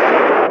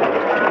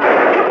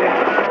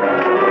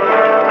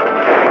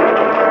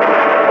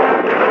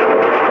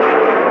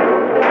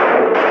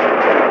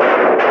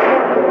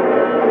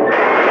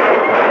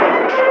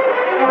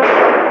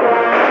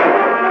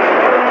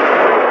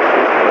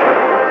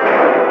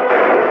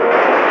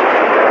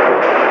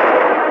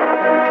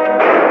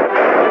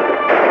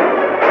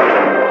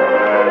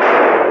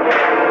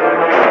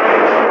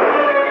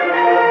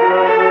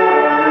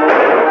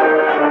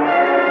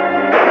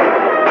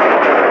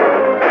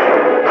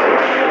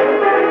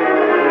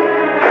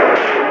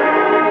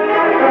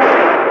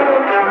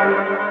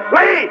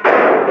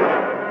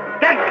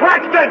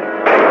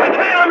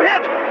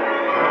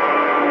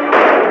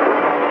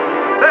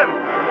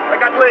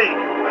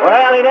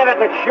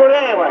 Shoot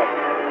anyway.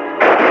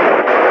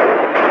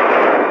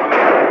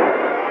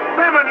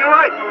 Simeon, you're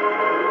right.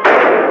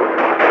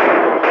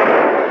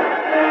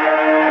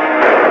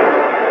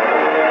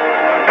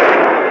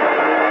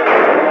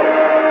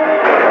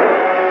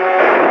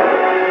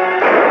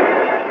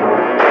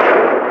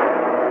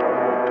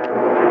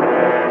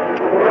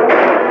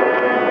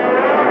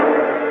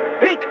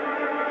 Pete!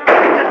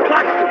 That's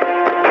Claxton!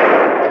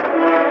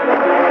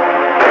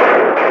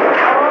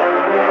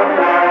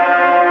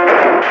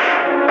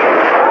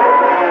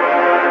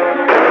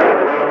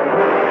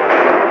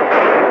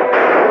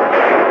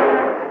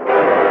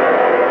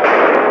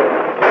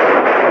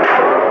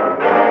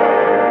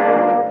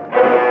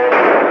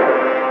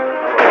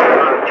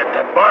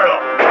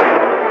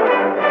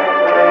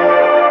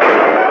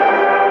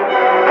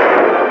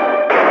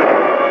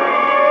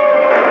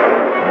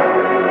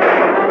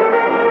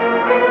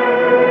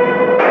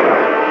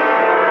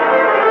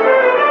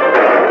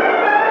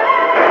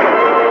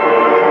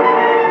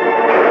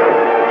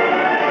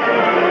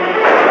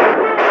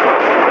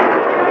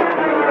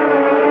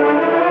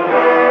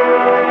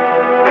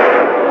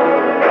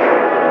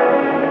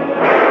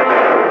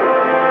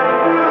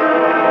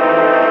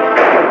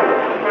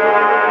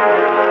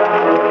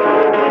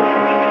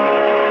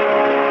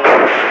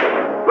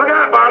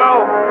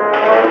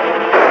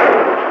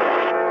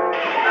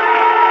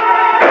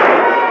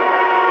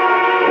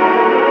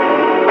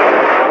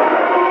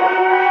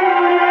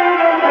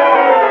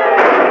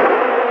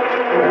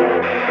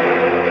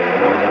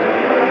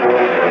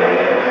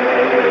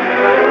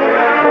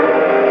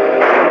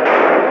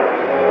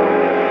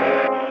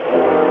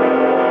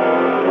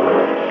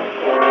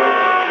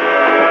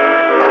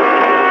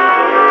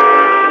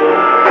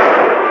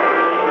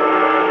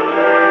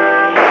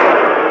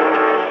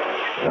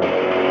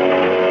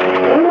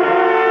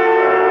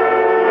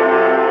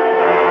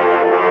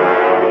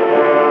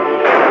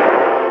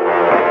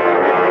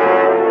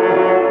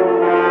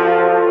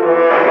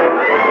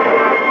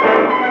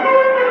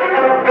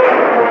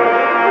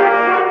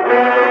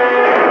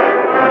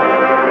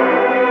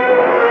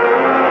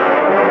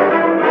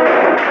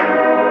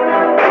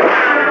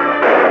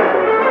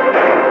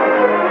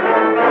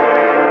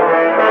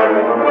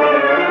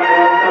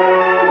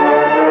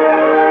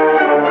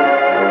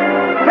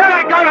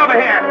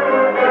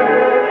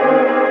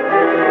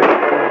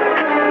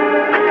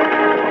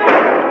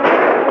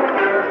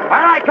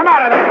 right, come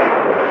out of there.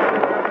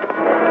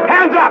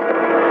 Hands up.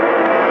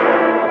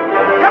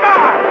 Come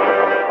on.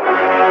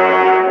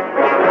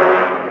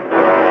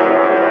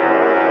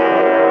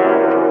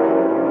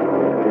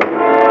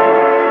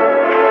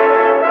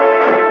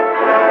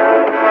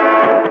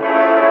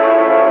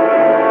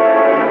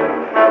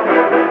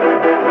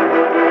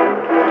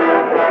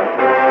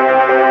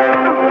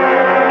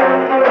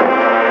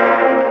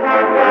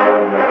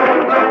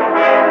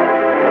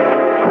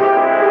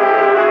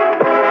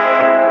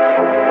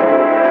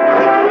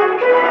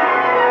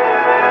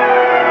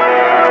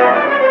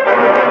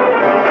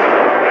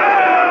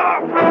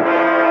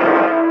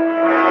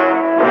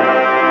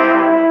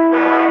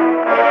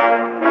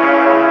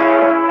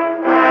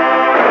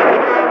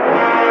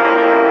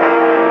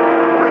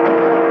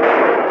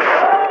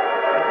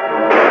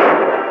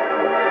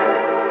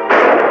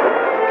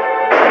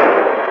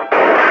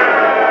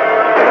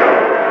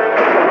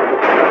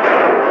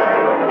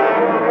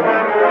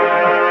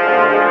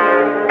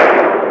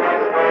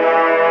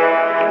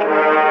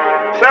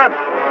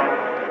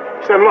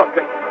 Sam, look,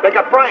 they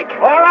got Frank.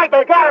 All right,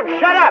 they got him.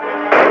 Shut up.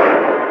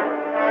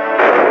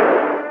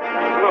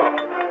 No.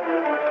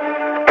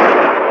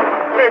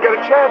 We ain't got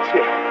a chance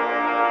here.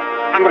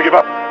 I'm gonna give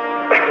up.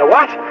 You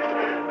what?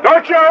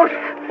 Don't shoot.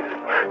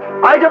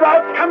 I give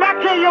up. Come back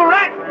here, you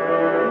rat.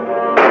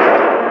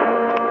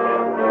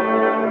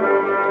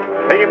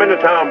 Take him into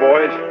town,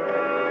 boys.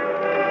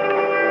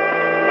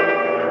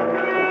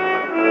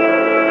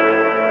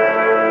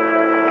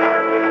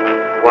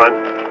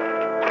 One.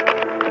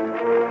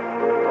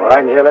 Why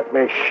didn't you let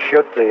me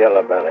shoot the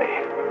yellow belly?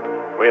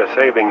 We are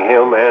saving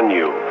him and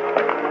you.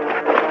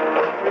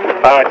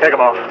 All right, take them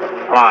off.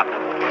 Come on.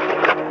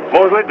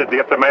 Mosley, did you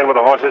get the man with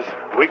the horses?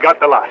 We got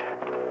the lot.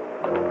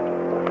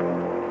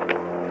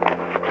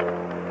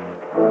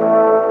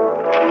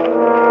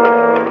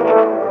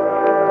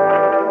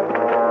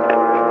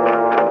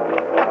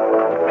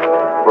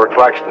 Poor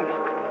Claxton.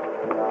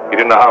 He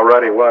didn't know how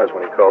right he was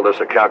when he called this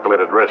a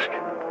calculated risk.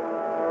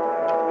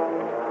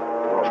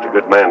 Lost a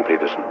good man,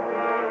 Peterson.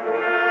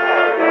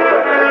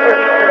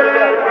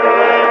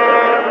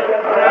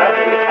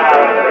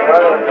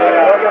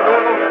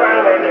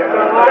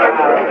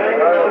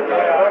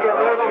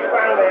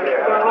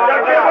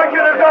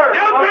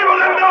 You people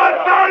have no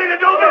authority to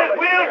do this.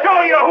 We'll show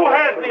you who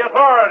has the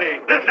authority.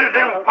 This is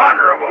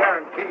imponderable.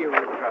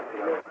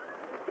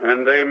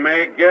 And they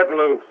may get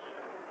loose.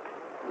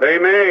 They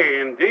may,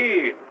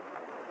 indeed.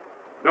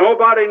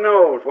 Nobody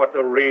knows what the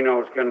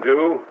Renos can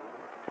do.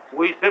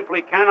 We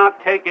simply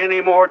cannot take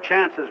any more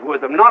chances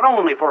with them, not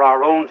only for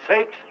our own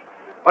sakes,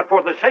 but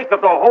for the sake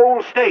of the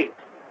whole state.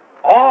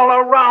 All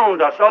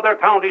around us, other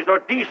counties are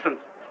decent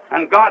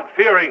and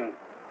God-fearing,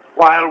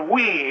 while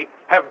we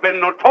have been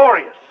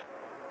notorious.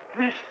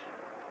 This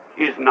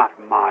is not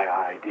my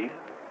idea.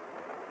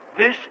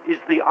 This is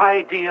the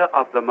idea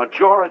of the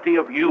majority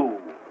of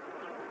you.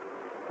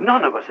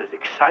 None of us is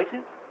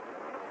excited.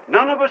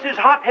 None of us is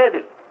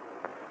hot-headed.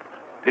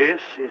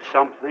 This is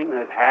something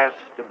that has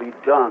to be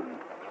done,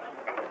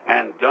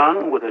 and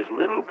done with as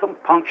little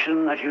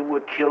compunction as you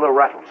would kill a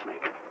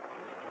rattlesnake.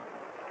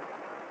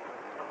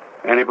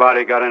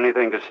 Anybody got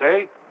anything to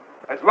say?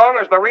 As long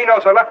as the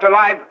Renos are left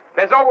alive,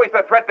 there's always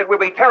the threat that we'll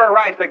be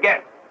terrorized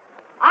again.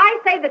 I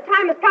say the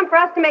time has come for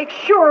us to make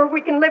sure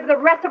we can live the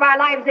rest of our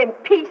lives in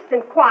peace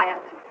and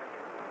quiet.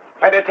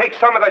 And to take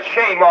some of the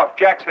shame off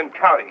Jackson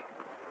County.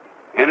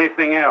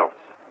 Anything else?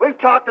 We've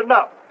talked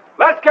enough.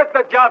 Let's get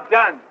the job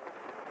done.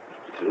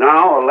 It's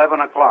now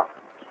 11 o'clock.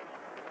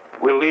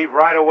 We'll leave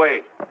right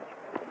away.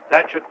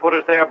 That should put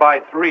us there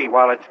by 3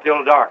 while it's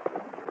still dark.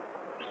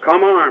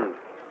 Come armed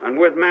and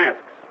with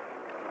masks.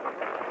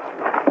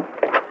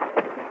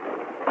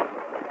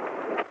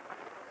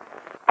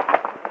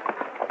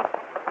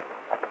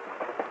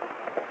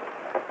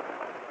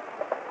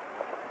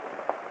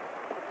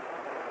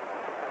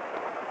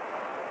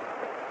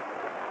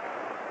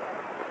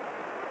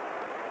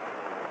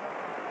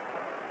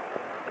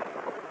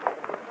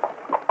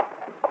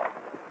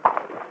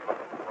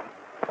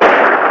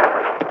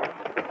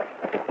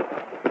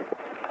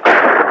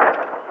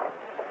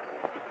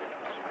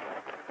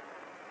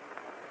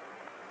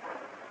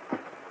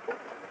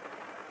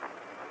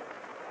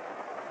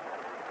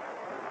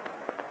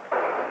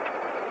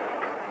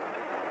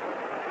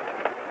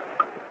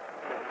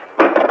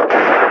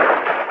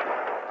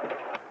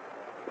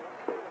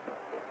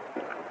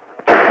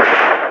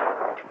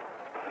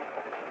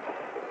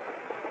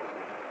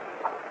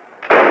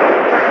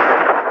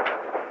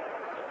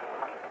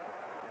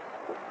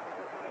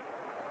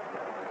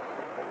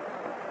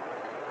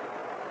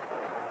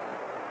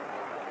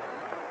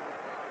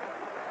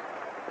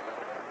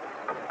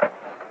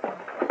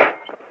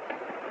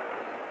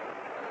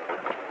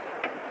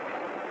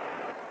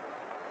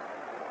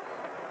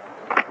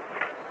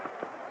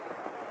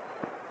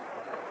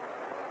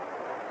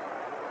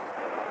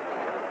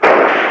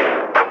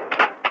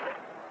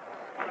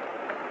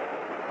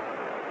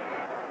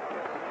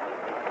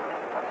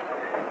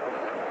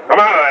 Come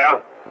out of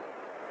there.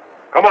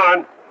 Come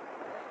on.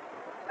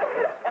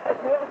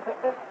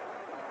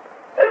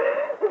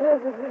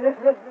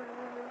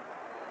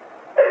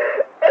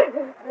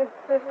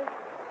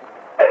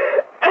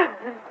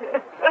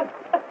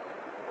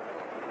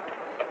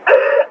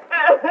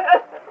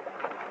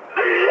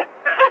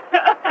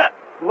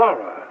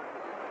 Laura.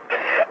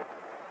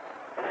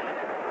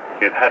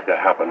 It had to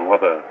happen,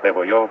 whether they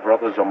were your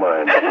brothers or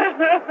mine.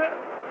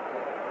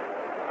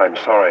 I'm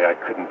sorry I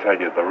couldn't tell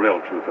you the real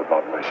truth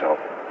about myself.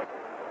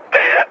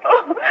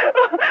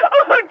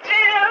 Oh,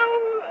 Jim!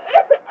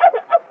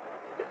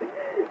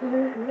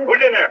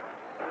 Who's in there?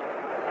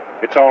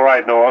 It's all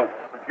right, Noah.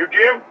 You,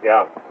 Jim?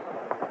 Yeah.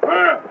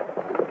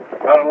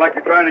 Sounded like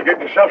you're trying to get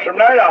yourself some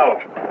night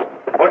owls.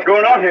 What's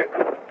going on here?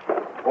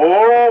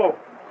 Oh.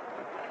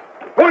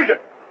 Who is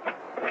it?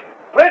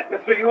 Clint,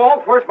 Mr.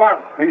 U-All, where's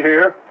Barlow? He's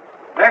here.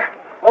 There?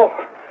 Oh,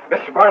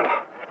 Mr.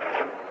 Barlow.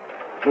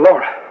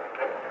 Laura.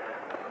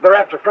 They're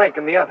after Frank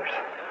and the others.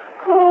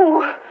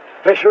 Oh.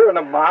 Fisher and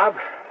a mob.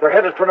 They're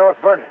headed for North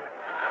Vernon.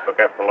 Look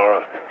after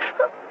Laura.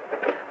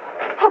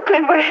 Oh,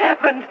 Clint, what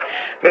happened?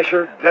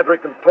 Fisher,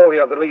 Dedrick, and Foley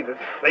are the leaders.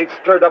 They've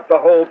stirred up the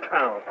whole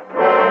town.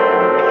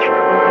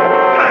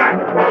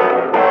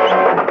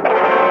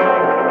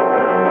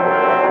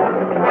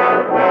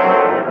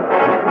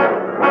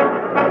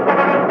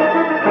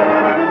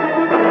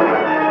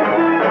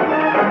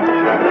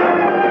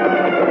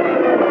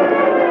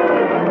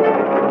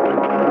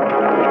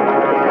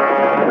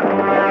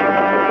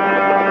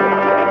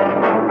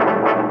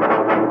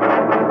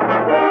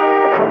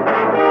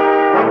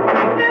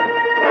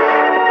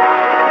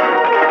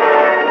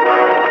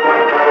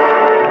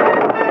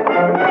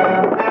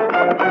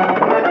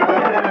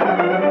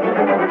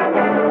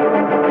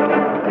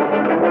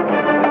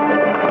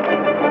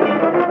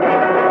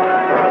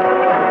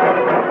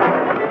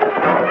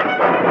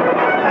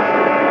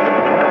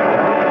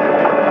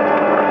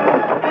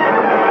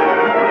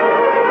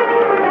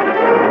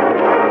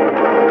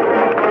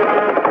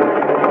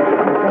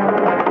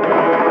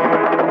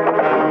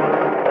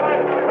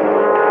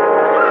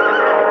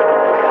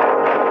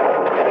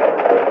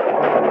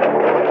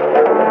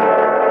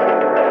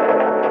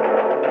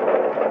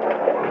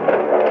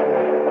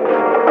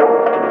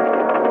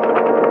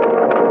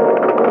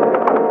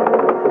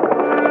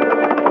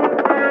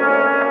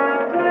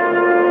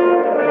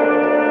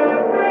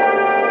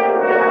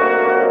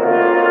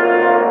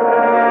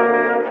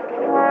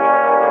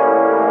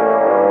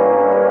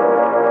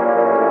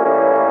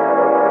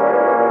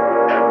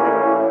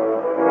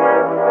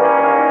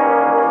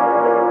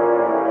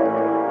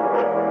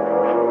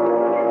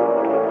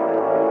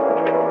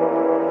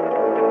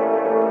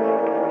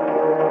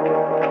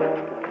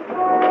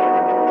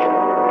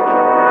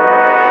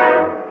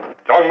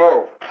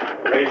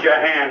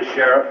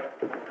 Sheriff.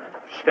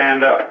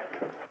 Stand up.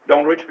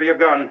 Don't reach for your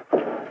gun.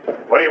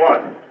 What do you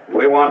want?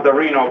 We want the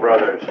Reno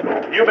brothers.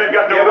 You men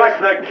got no Give right. us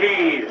the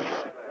keys.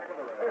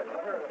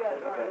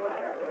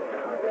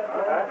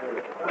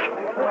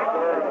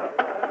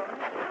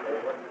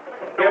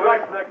 Give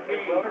us the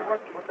keys.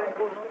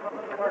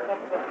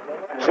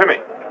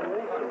 Simeon,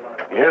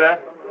 you hear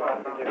that?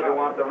 We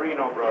want the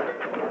Reno brothers.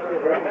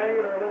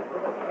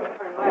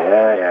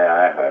 Yeah,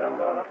 I heard him.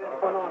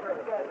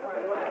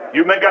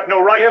 You men got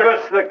no right. Give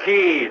us the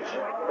keys.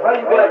 Why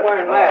do you like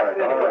wearing last?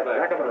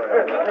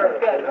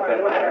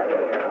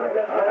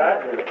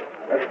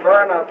 That's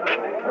far enough.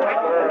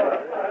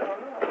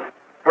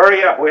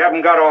 Hurry up. We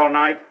haven't got all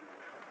night.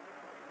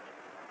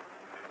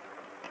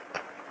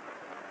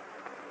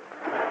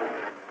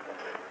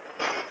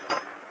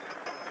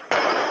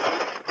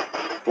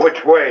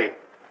 Which way?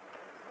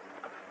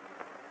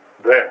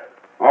 There.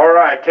 All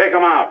right, take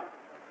them out.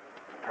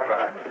 Come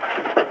on.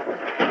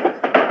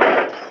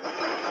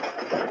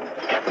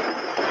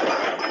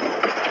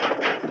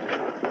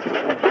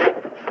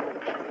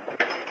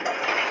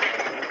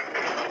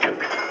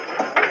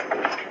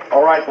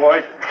 All right,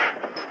 boys.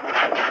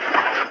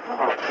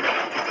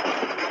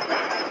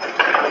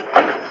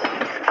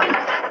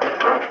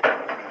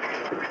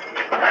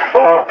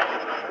 Oh.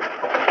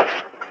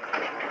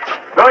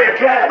 No, you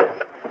can't.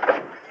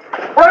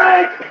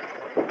 Frank!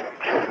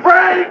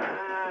 Frank!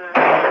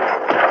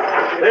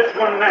 This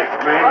one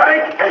next, man.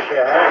 Frank! Yes, you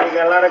have. You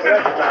got a lot of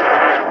guts.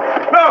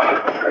 No!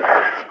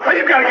 Oh,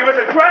 you gotta give us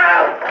a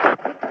trial!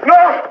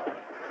 No!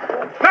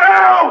 No!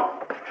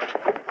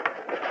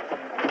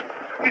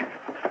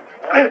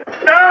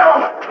 No!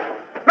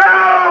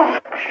 No!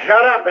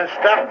 Shut up and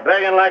stop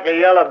begging like a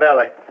yellow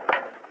belly.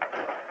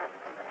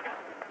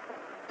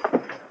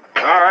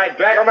 All right,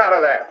 drag him out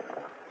of there.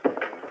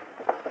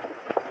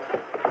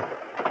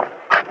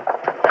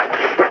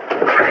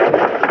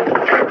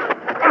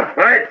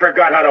 I ain't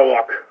forgot how to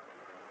walk.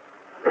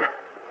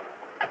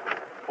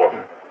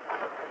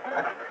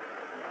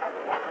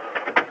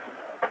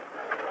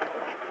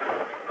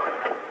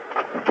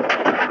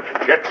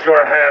 Get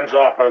your hands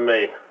off of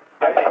me.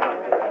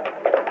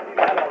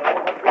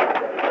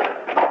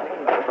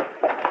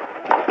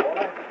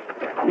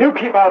 You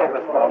keep out of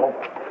this, Barlow.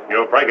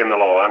 You're breaking the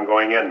law. I'm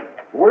going in.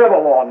 We're the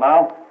law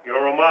now.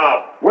 You're a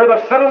mob. We're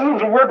the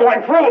citizens, and we're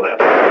going through this.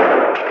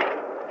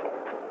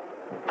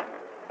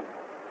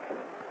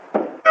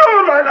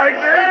 Oh, not like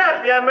that!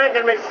 up. You're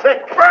making me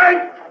sick.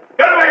 Frank!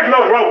 Get away from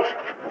those ropes!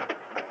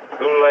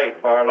 Too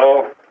late,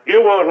 Barlow.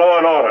 You want law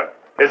and order.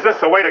 Is this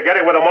the way to get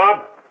it with a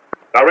mob?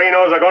 The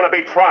Renos are going to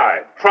be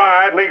tried.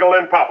 Tried, legal,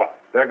 and proper.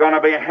 They're going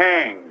to be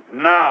hanged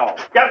now.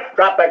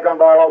 Drop that gun,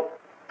 Barlow.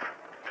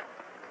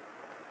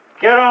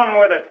 Get on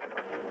with it.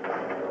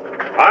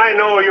 I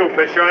know you,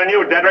 Fisher, and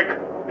you,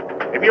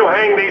 Dedrick. If you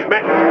hang these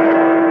men...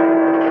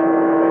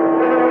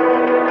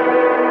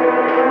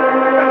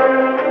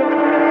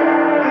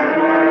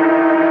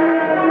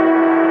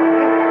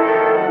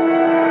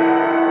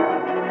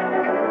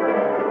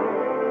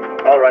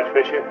 All right,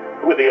 Fisher.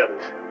 Who are the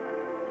others?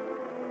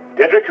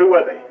 Dedrick, who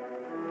are they?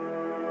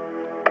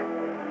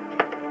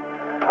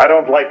 I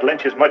don't like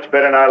lynches much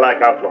better than I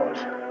like outlaws.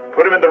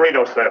 Put him in the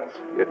Reno cells.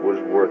 It was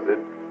worth it.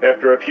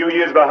 After a few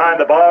years behind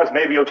the bars,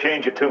 maybe you'll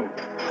change your tune.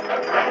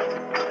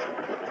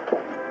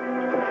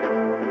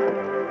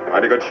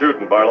 Mighty good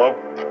shooting, Barlow.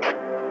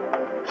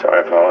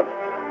 Sorry, fella.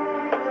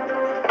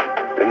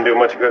 Didn't do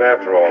much good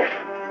after all.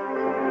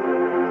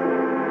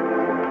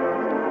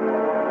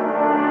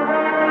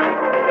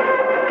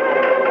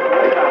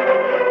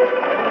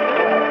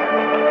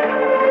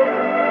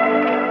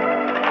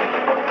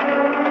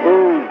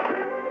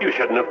 You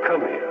shouldn't have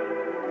come here.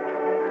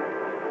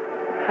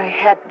 I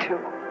had to.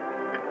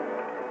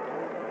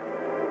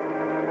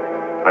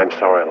 I'm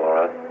sorry,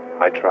 Laura.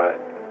 I tried.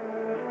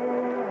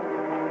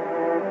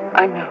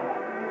 I know.